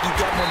feel like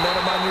you've got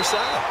momentum on your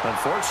side.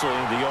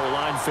 Unfortunately, the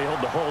O-line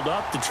failed to hold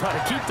up to try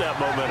to keep that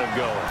momentum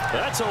going.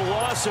 That's a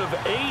loss of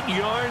 8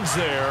 yards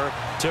there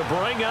to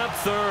bring up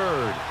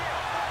 3rd.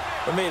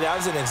 For me, that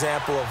was an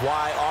example of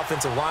why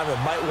offensive linemen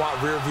might want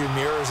rearview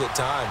mirrors at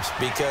times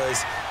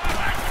because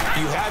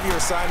you have your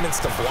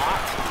assignments to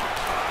block,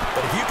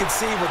 but if you can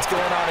see what's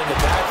going on in the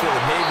backfield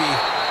and maybe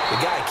the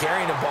guy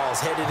carrying the ball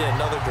is headed in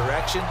another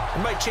direction,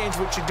 it might change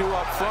what you do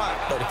up front.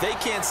 But if they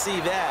can't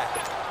see that,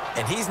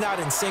 and he's not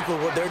in sync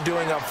with what they're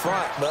doing up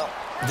front, well,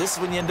 this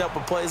is when you end up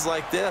with plays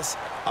like this.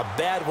 A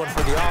bad one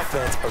for the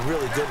offense, a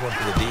really good one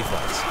for the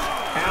defense.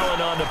 Allen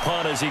on the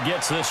punt as he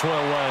gets this one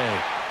away.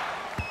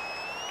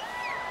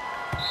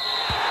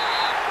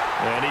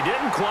 And he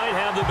didn't quite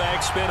have the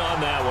backspin on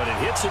that one. It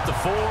hits at the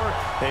 4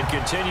 and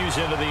continues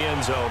into the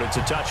end zone.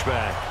 It's a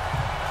touchback.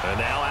 And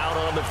now out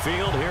on the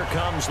field, here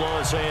comes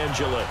Los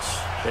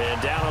Angeles. And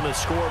down on the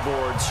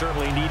scoreboard,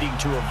 certainly needing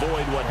to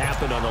avoid what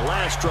happened on the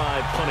last drive,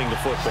 punting the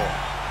football.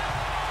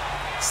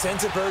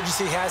 Sense of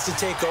urgency has to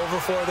take over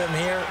for them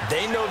here.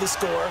 They know the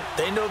score.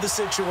 They know the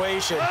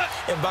situation.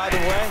 And by the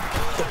way,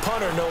 the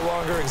punter no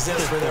longer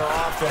exists for their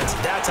offense.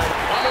 That's how...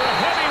 Under a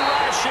heavy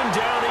rush, and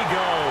down he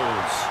goes.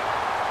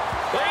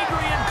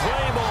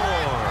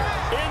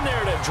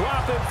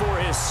 stop him for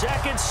his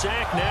second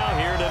sack now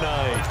here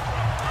tonight.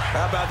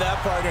 How about that,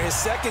 partner? His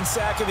second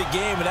sack of the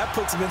game, and that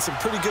puts him in some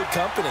pretty good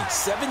company.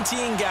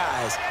 17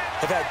 guys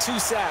have had 2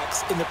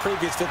 sacks in the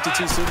previous 52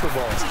 Super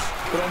Bowls,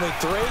 but only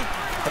 3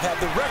 have had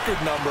the record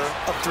number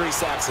of 3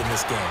 sacks in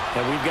this game.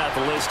 And we've got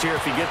the list here.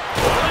 If you get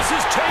this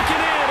is taken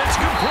in, it's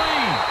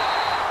complete.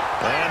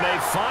 And they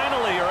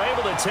finally are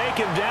able to take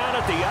him down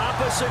at the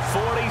opposite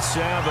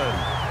 47.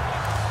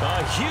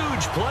 A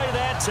huge play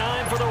that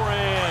time for the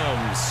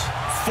Rams.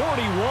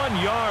 41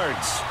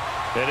 yards.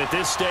 And at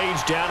this stage,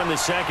 down in the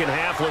second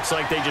half, looks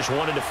like they just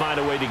wanted to find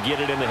a way to get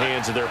it in the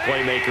hands of their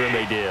playmaker, and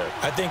they did.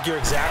 I think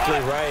you're exactly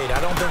right. I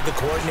don't think the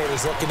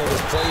coordinator's looking at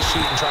his play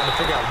sheet and trying to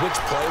figure out which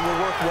play will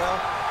work well.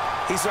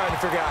 He's trying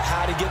to figure out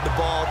how to get the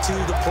ball to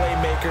the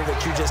playmaker that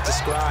you just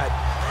described.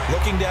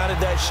 Looking down at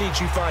that sheet,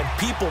 you find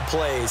people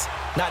plays,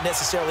 not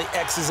necessarily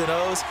X's and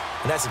O's,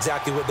 and that's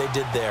exactly what they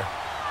did there.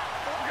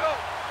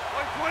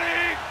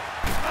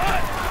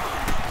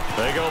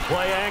 They go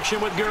play action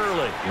with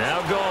Gurley.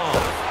 Now gone.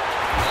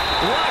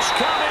 Rush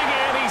coming,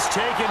 and he's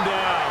taken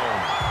down.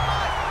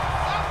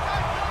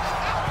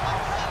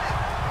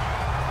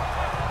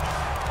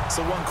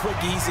 So one quick,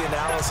 easy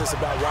analysis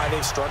about why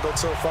they've struggled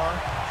so far.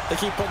 They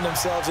keep putting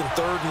themselves in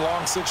 3rd and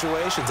long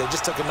situations. They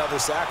just took another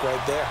sack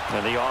right there.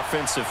 And the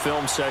offensive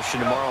film session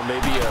tomorrow may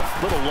be a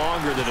little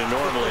longer than it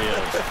normally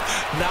is.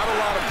 Not a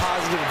lot of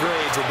positive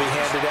grades will be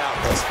handed out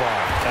thus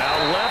far. Out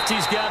left,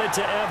 he's got it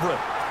to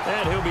Everett.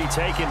 And he'll be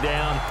taken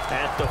down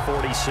at the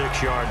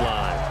 46-yard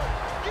line.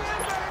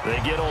 They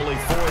get only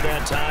 4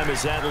 that time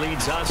as that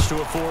leads us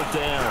to a 4th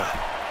down.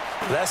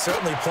 That's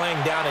certainly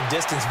playing down and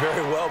distance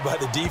very well by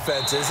the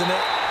defense, isn't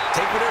it?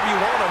 Take whatever you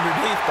want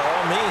underneath by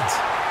all means.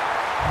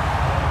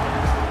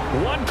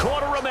 1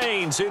 quarter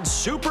remains in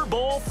Super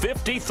Bowl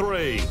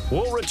 53.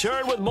 We'll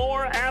return with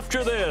more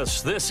after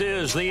this. This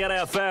is the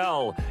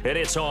NFL, and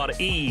it's on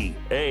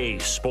EA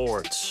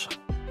Sports.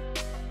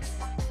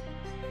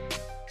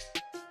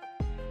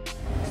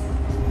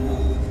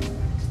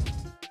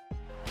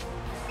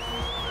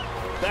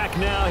 Back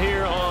now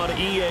here on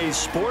EA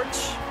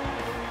Sports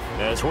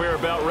as we're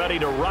about ready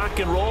to rock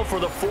and roll for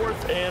the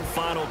 4th and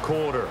final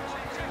quarter.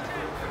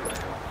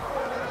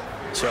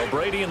 So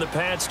Brady and the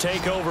Pats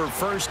take over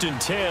 1st and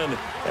 10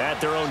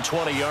 at their own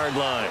 20-yard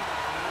line.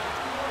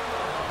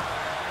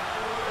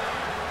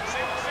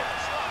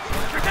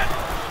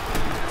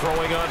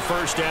 Throwing on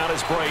 1st down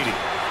is Brady.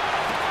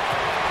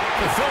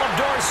 Philip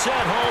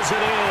Dorsett hauls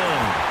it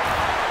in.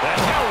 And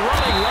now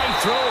running right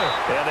through it.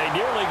 And they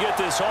nearly get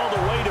this all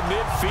the way to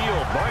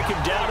midfield. Mark him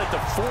down at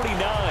the 49.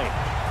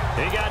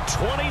 He got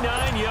 29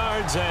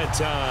 yards that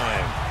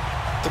time.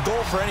 The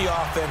goal for any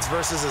offense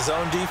versus a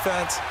zone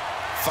defense,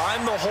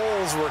 find the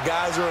holes where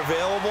guys are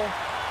available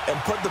and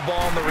put the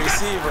ball on the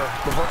receiver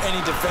before any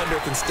defender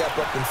can step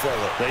up and fill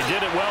it. They did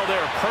it well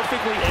there.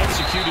 Perfectly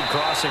executed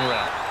crossing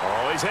route.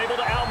 Always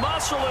able to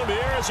outmuscle him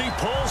here as he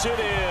pulls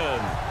it in.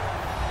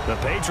 The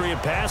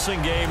Patriot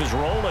passing game is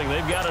rolling.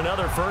 They've got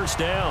another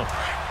 1st down.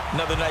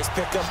 Another nice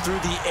pickup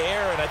through the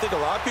air, and I think a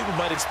lot of people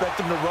might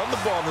expect him to run the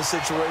ball in this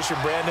situation,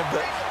 Brandon,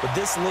 but with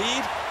this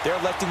lead, they're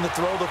electing to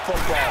throw the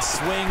football.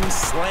 Swings,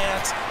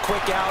 slants,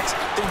 quick outs,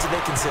 things that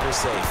they consider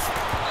safe.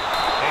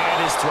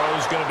 And his throw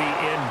is going to be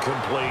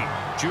incomplete.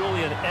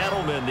 Julian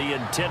Edelman, the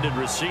intended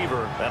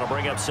receiver. That'll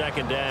bring up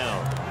 2nd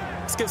down.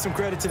 Let's give some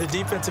credit to the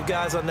defensive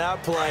guys on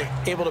that play.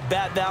 Able to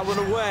bat that one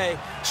away.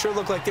 Sure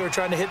looked like they were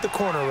trying to hit the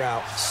corner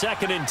route.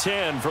 2nd and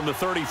 10 from the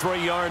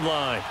 33-yard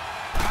line.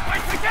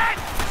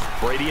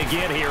 Brady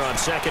again here on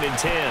 2nd and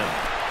 10.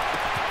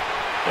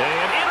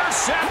 And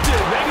intercepted.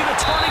 Maybe the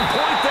turning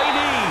point they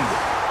need.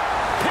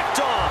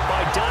 Picked off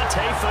by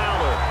Dante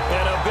Fowler.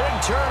 And a big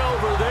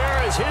turnover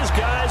there as his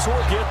guys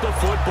will get the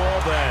football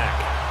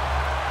back.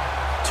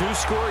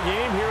 2-score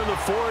game here in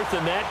the 4th,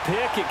 and that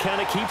pick, it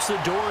kind of keeps the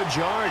door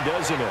ajar,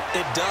 doesn't it?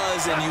 It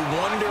does, and you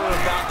wonder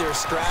about their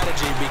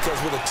strategy because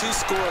with a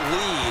 2-score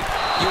lead,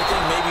 you would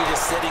think maybe you're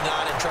just sitting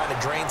on it trying to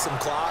drain some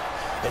clock.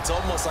 It's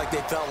almost like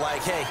they felt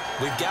like, hey,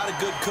 we've got a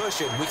good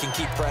cushion. We can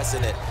keep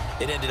pressing it.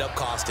 It ended up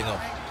costing them.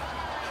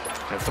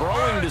 And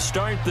throwing to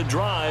start the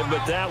drive,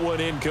 but that one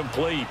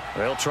incomplete.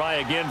 They'll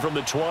try again from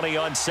the 20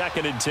 on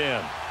 2nd and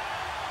 10.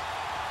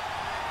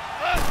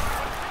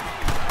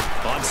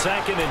 On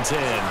 2nd and 10,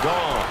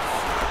 Goff.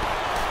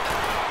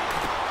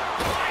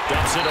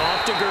 Dumps it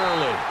off to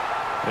Gurley.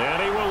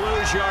 And he will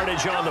lose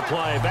yardage on the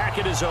play. Back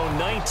at his own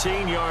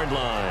 19-yard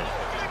line.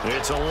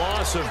 It's a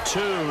loss of 2,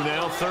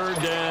 now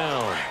 3rd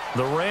down.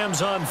 The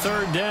Rams on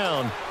 3rd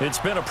down. It's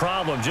been a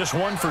problem, just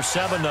 1 for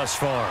 7 thus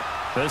far.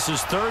 This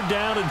is 3rd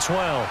down and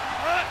 12.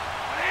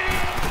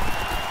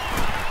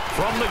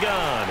 From the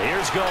gun,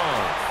 here's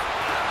Goff.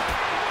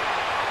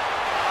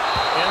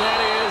 And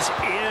that is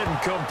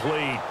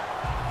incomplete.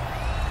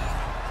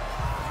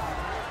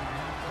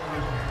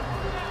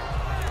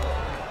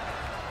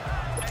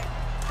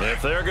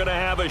 If they're going to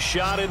have a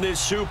shot in this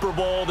Super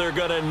Bowl, they're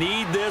going to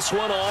need this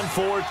one on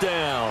 4th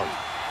down.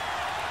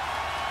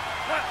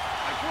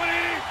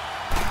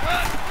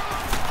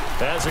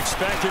 As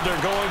expected,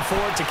 they're going for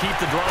it to keep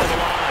the drive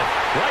alive.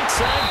 Right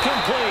side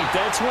complete.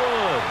 That's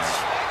Woods.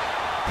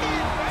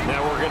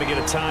 Now we're going to get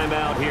a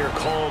timeout here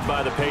called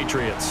by the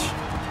Patriots.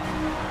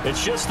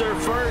 It's just their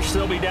first.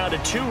 They'll be down to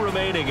 2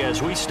 remaining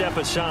as we step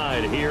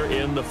aside here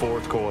in the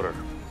fourth quarter.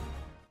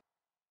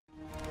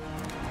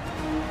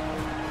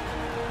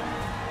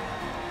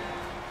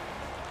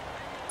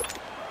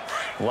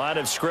 Line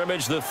of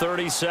scrimmage, the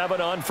 37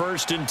 on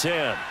 1st and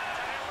 10.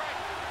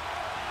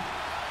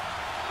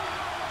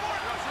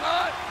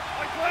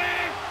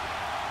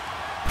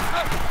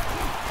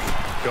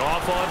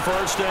 Goff on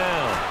 1st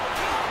down.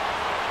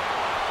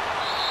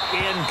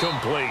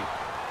 Incomplete.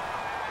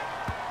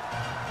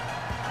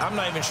 I'm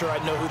not even sure I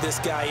know who this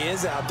guy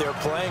is out there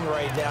playing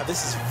right now.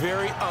 This is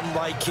very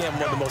unlike him,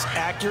 one of the most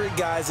accurate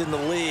guys in the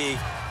league.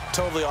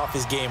 Totally off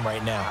his game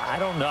right now. I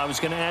don't know. I was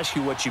going to ask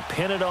you what you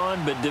pin it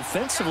on, but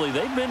defensively,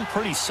 they've been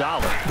pretty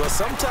solid. But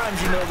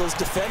sometimes, you know, those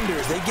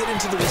defenders, they get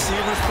into the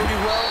receivers pretty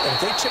well, and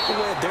if they chip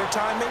away at their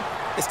timing,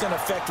 it's going to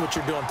affect what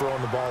you're doing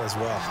throwing the ball as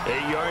well.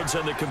 8 yards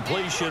on the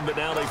completion, but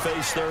now they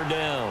face 3rd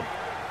down.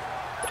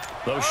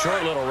 Those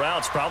short little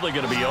routes probably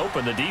going to be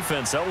open. The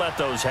defense, they'll let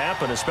those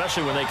happen,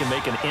 especially when they can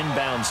make an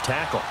inbounds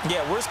tackle.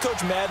 Yeah, where's Coach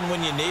Madden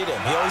when you need him?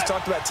 He always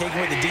talked about taking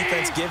what the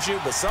defense gives you,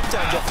 but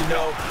sometimes you have to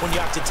know when you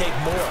have to take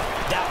more.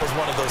 That was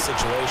one of those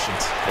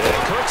situations. And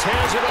Cooks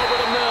hands it over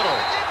the middle.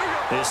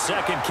 His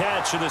 2nd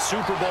catch of the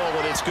Super Bowl,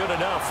 and it's good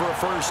enough for a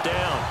 1st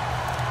down.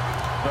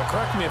 Now,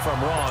 correct me if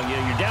I'm wrong. You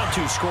know, you're down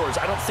 2 scores.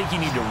 I don't think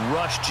you need to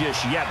rush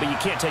just yet, but you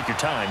can't take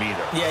your time either.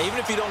 Yeah, even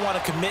if you don't want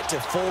to commit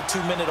to full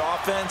 2-minute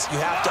offense, you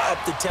have to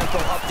up the tempo,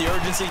 up the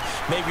urgency.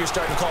 Maybe you're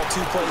starting to call 2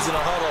 plays in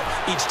a huddle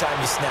each time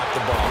you snap the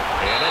ball.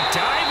 And a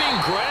diving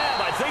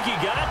grab. I think he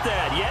got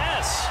that.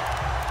 Yes.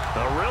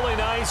 A really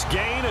nice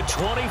gain of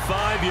 25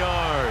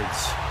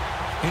 yards.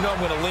 You know I'm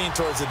going to lean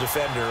towards the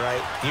defender, right?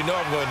 You know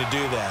I'm going to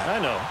do that.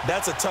 I know.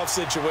 That's a tough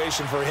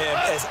situation for him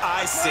as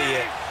I see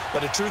it.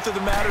 But the truth of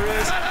the matter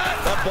is,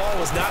 that ball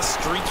was not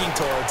streaking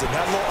towards him.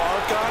 That little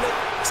arc on it,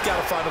 he's got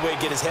to find a way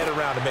to get his head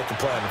around and make a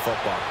play on the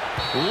football.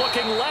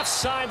 Looking left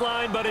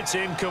sideline, but it's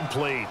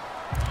incomplete.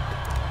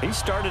 He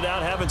started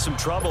out having some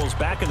troubles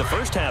back in the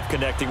first half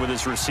connecting with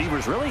his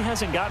receivers. Really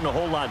hasn't gotten a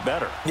whole lot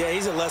better. Yeah,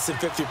 he's at less than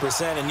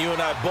 50%, and you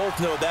and I both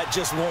know that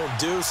just won't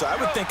do. So I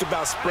would think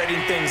about spreading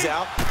things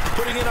out,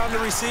 putting it on the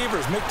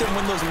receivers, make them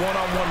win those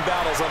one-on-one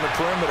battles on the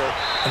perimeter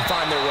and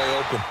find their way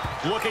open.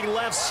 Looking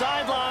left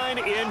sideline,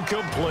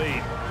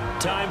 incomplete.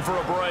 Time for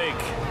a break.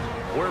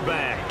 We're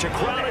back to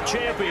crown a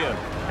champion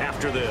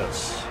after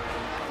this.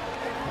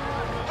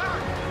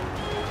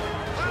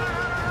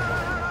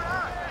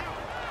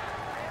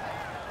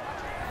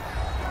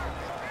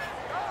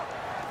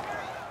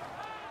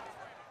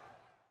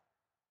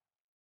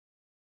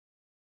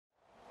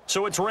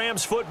 So it's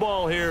Rams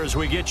football here as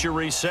we get you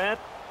reset.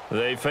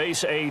 They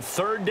face a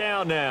 3rd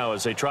down now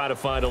as they try to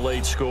find a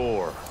late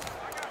score.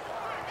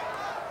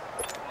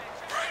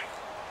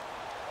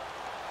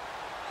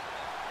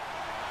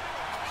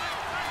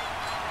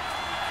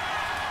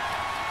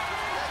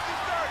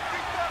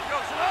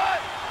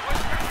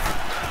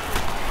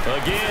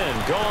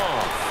 Again,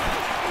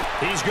 Goff.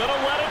 He's going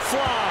to let it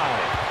fly.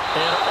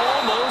 And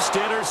almost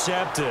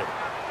intercepted.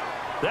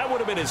 That would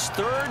have been his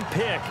 3rd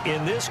pick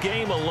in this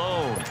game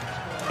alone.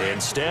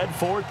 Instead,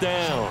 4th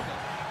down.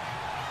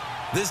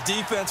 This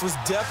defense was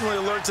definitely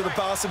alert to the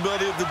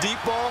possibility of the deep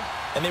ball,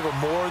 and they were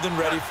more than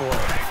ready for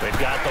it. They've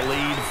got the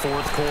lead,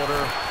 4th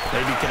quarter.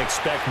 Maybe can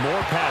expect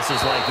more passes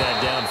like that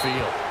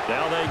downfield.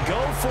 Now they go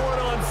for it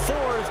on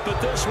 4th,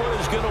 but this one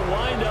is going to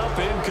wind up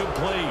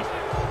incomplete.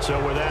 So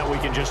with that, we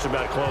can just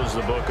about close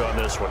the book on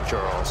this one,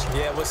 Charles.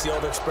 Yeah, what's the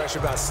old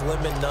expression about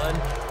slim and none?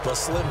 Well,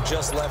 Slim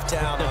just left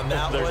town on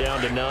that They're one.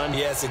 down to none?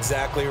 Yes,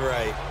 exactly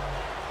right.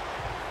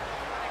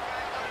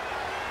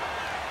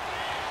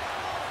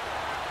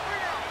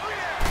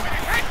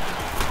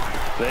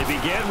 They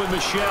begin with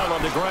Michel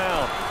on the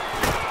ground.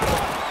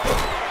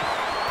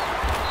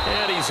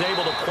 And he's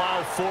able to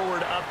plow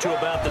forward up to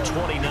about the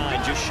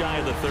 29, just shy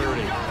of the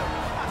 30.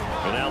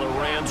 And now the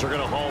Rams are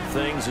going to halt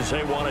things as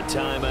they want a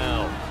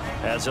timeout,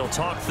 as they'll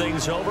talk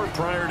things over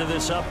prior to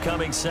this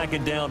upcoming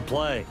 2nd down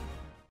play.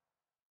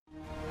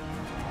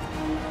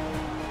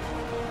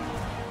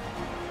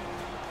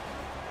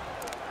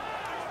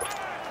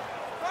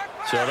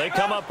 So they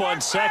come up on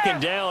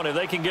 2nd down. If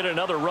they can get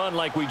another run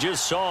like we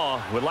just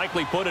saw, would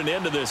likely put an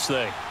end to this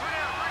thing.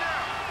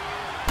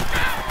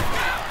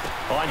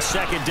 On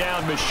 2nd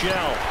down,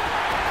 Michel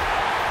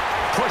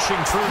pushing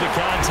through the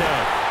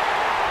contact.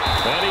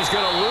 And he's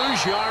going to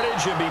lose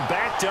yardage and be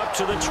backed up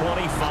to the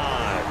 25.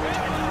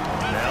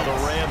 Now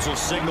the Rams will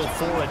signal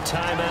for a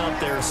timeout,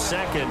 their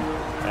 2nd,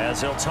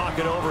 as they'll talk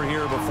it over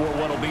here before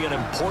what will be an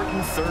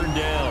important 3rd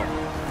down.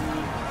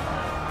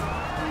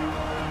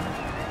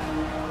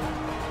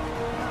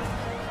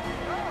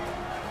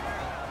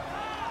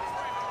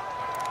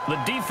 The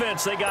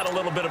defense, they got a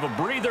little bit of a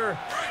breather.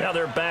 Now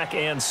they're back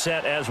and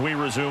set as we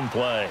resume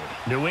play.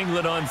 New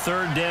England on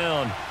third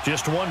down.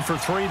 Just 1 for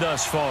 3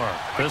 thus far.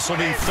 This will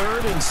be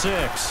 3rd and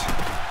 6.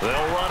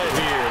 They'll run it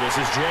here. This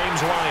is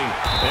James White.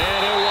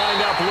 And he'll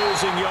wind up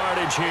losing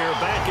yardage here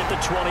back at the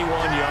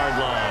 21-yard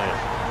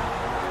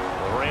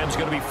line. The Rams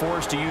going to be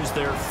forced to use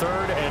their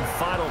 3rd and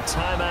final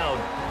timeout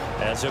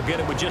as they'll get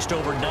it with just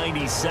over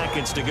 90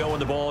 seconds to go in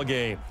the ball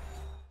game.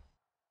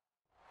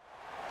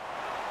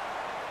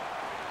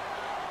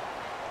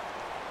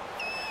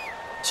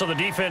 So the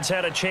defense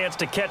had a chance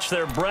to catch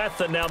their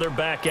breath, and now they're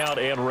back out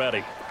and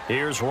ready.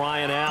 Here's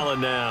Ryan Allen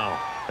now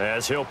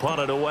as he'll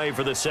punt it away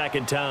for the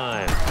 2nd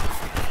time.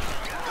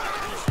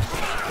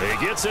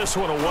 He gets this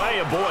one away,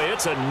 and boy,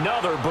 it's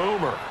another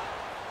boomer.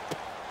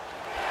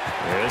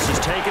 This is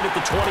taken at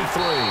the 23.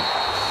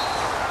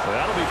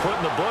 That'll be put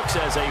in the books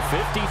as a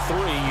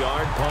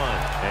 53-yard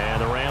punt. And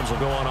the Rams will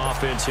go on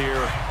offense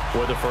here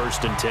with a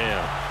 1st and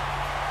 10.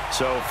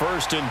 So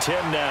 1st and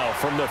 10 now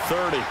from the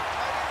 30.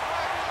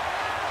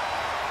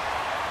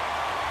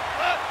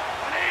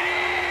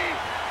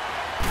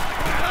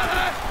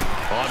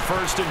 On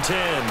 1st and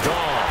 10,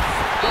 Goff.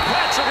 The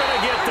Pats are going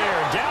to get there.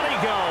 Down he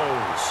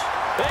goes.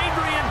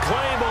 Adrian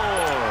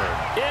Claiborne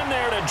in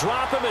there to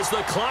drop him as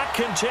the clock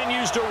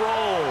continues to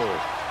roll.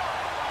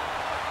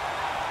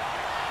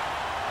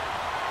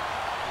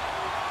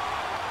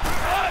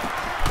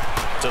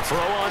 To throw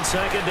on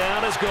 2nd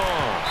down is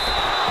gone.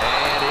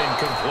 And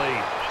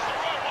incomplete.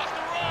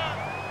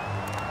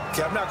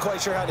 Okay, I'm not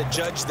quite sure how to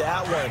judge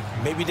that one.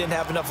 Maybe didn't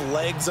have enough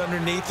legs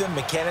underneath him.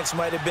 Mechanics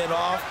might have been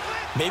off.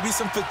 Maybe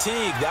some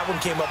fatigue. That one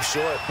came up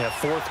short. Yeah,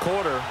 4th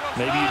quarter.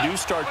 Maybe you do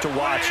start to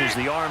watch as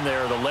the arm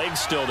there, the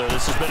leg's still there.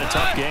 This has been a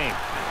tough game.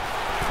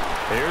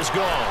 Here's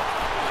Goff.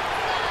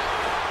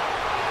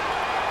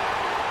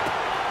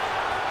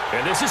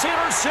 And this is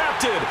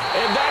intercepted.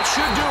 And that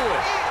should do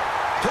it.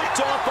 Picked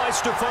off by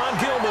Stephon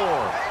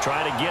Gilmore.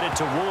 Trying to get it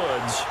to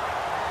Woods.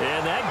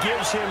 And that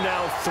gives him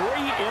now 3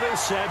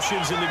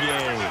 interceptions in the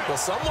game. Well,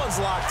 someone's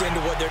locked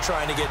into what they're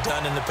trying to get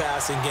done in the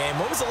passing game.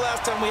 When was the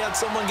last time we had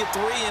someone get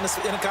 3 in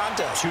a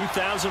contest?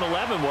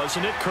 2011,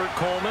 wasn't it? Kurt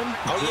Coleman?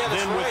 Oh, yeah,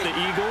 that's then right. With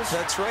the Eagles?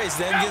 That's right.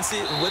 Then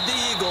with the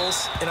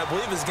Eagles, and I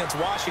believe it was against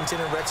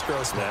Washington and Rex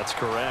Grossman. That's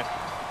correct.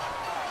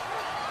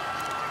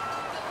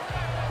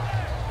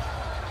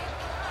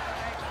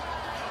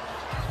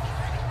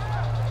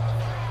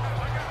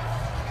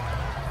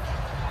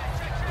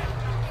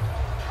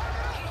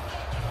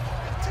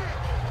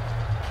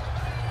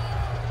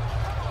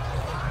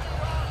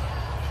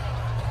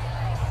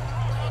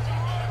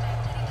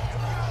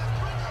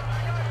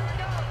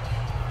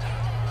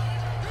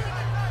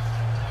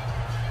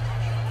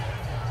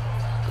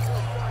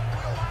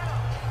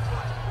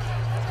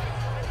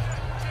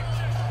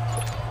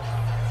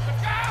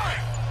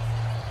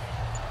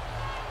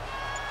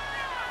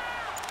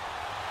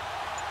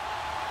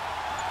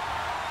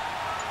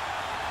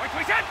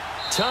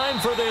 Time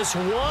for this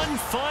one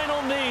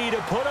final knee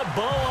to put a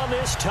bow on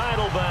this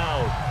title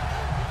bout.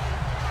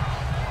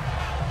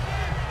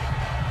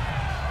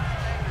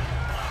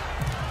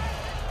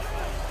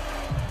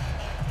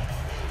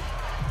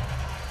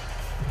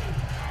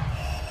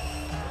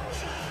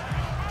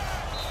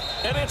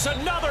 And it's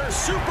another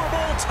Super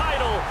Bowl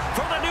title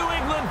for the New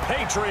England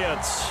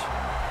Patriots.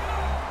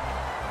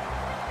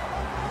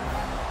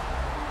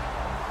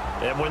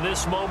 And when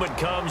this moment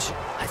comes,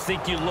 I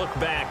think you look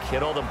back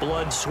at all the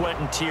blood, sweat,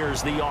 and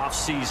tears, the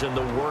offseason,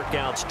 the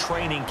workouts,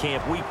 training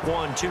camp, week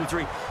 1, 2,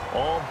 3,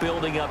 all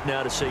building up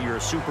now to say you're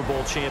a Super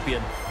Bowl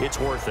champion. It's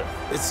worth it.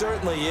 It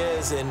certainly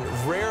is, and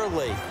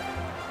rarely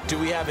do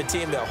we have a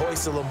team that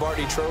hoists the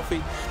Lombardi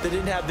Trophy that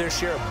didn't have their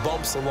share of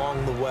bumps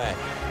along the way,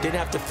 didn't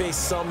have to face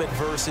some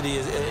adversity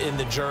in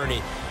the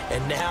journey,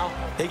 and now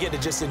they get to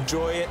just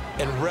enjoy it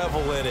and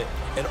revel in it.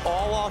 And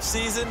all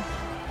offseason,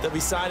 they'll be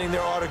signing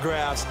their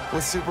autographs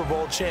with Super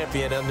Bowl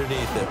champion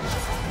underneath it.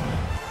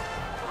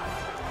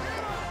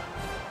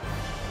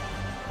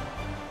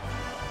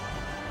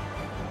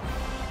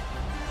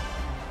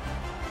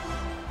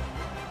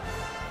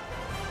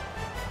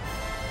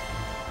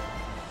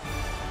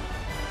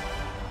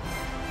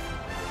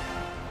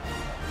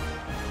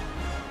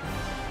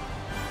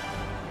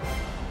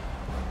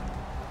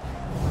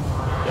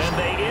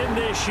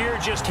 Year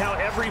just how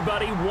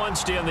everybody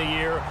wants to end the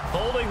year,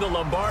 holding the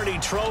Lombardi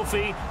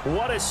Trophy.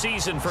 What a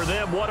season for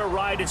them. What a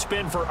ride it's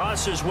been for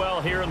us as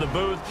well here in the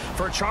booth.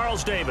 For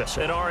Charles Davis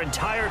and our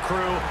entire crew,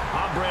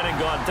 I'm Brandon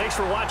Gunn. Thanks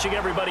for watching,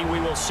 everybody. We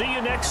will see you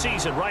next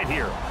season right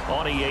here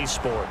on EA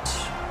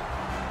Sports.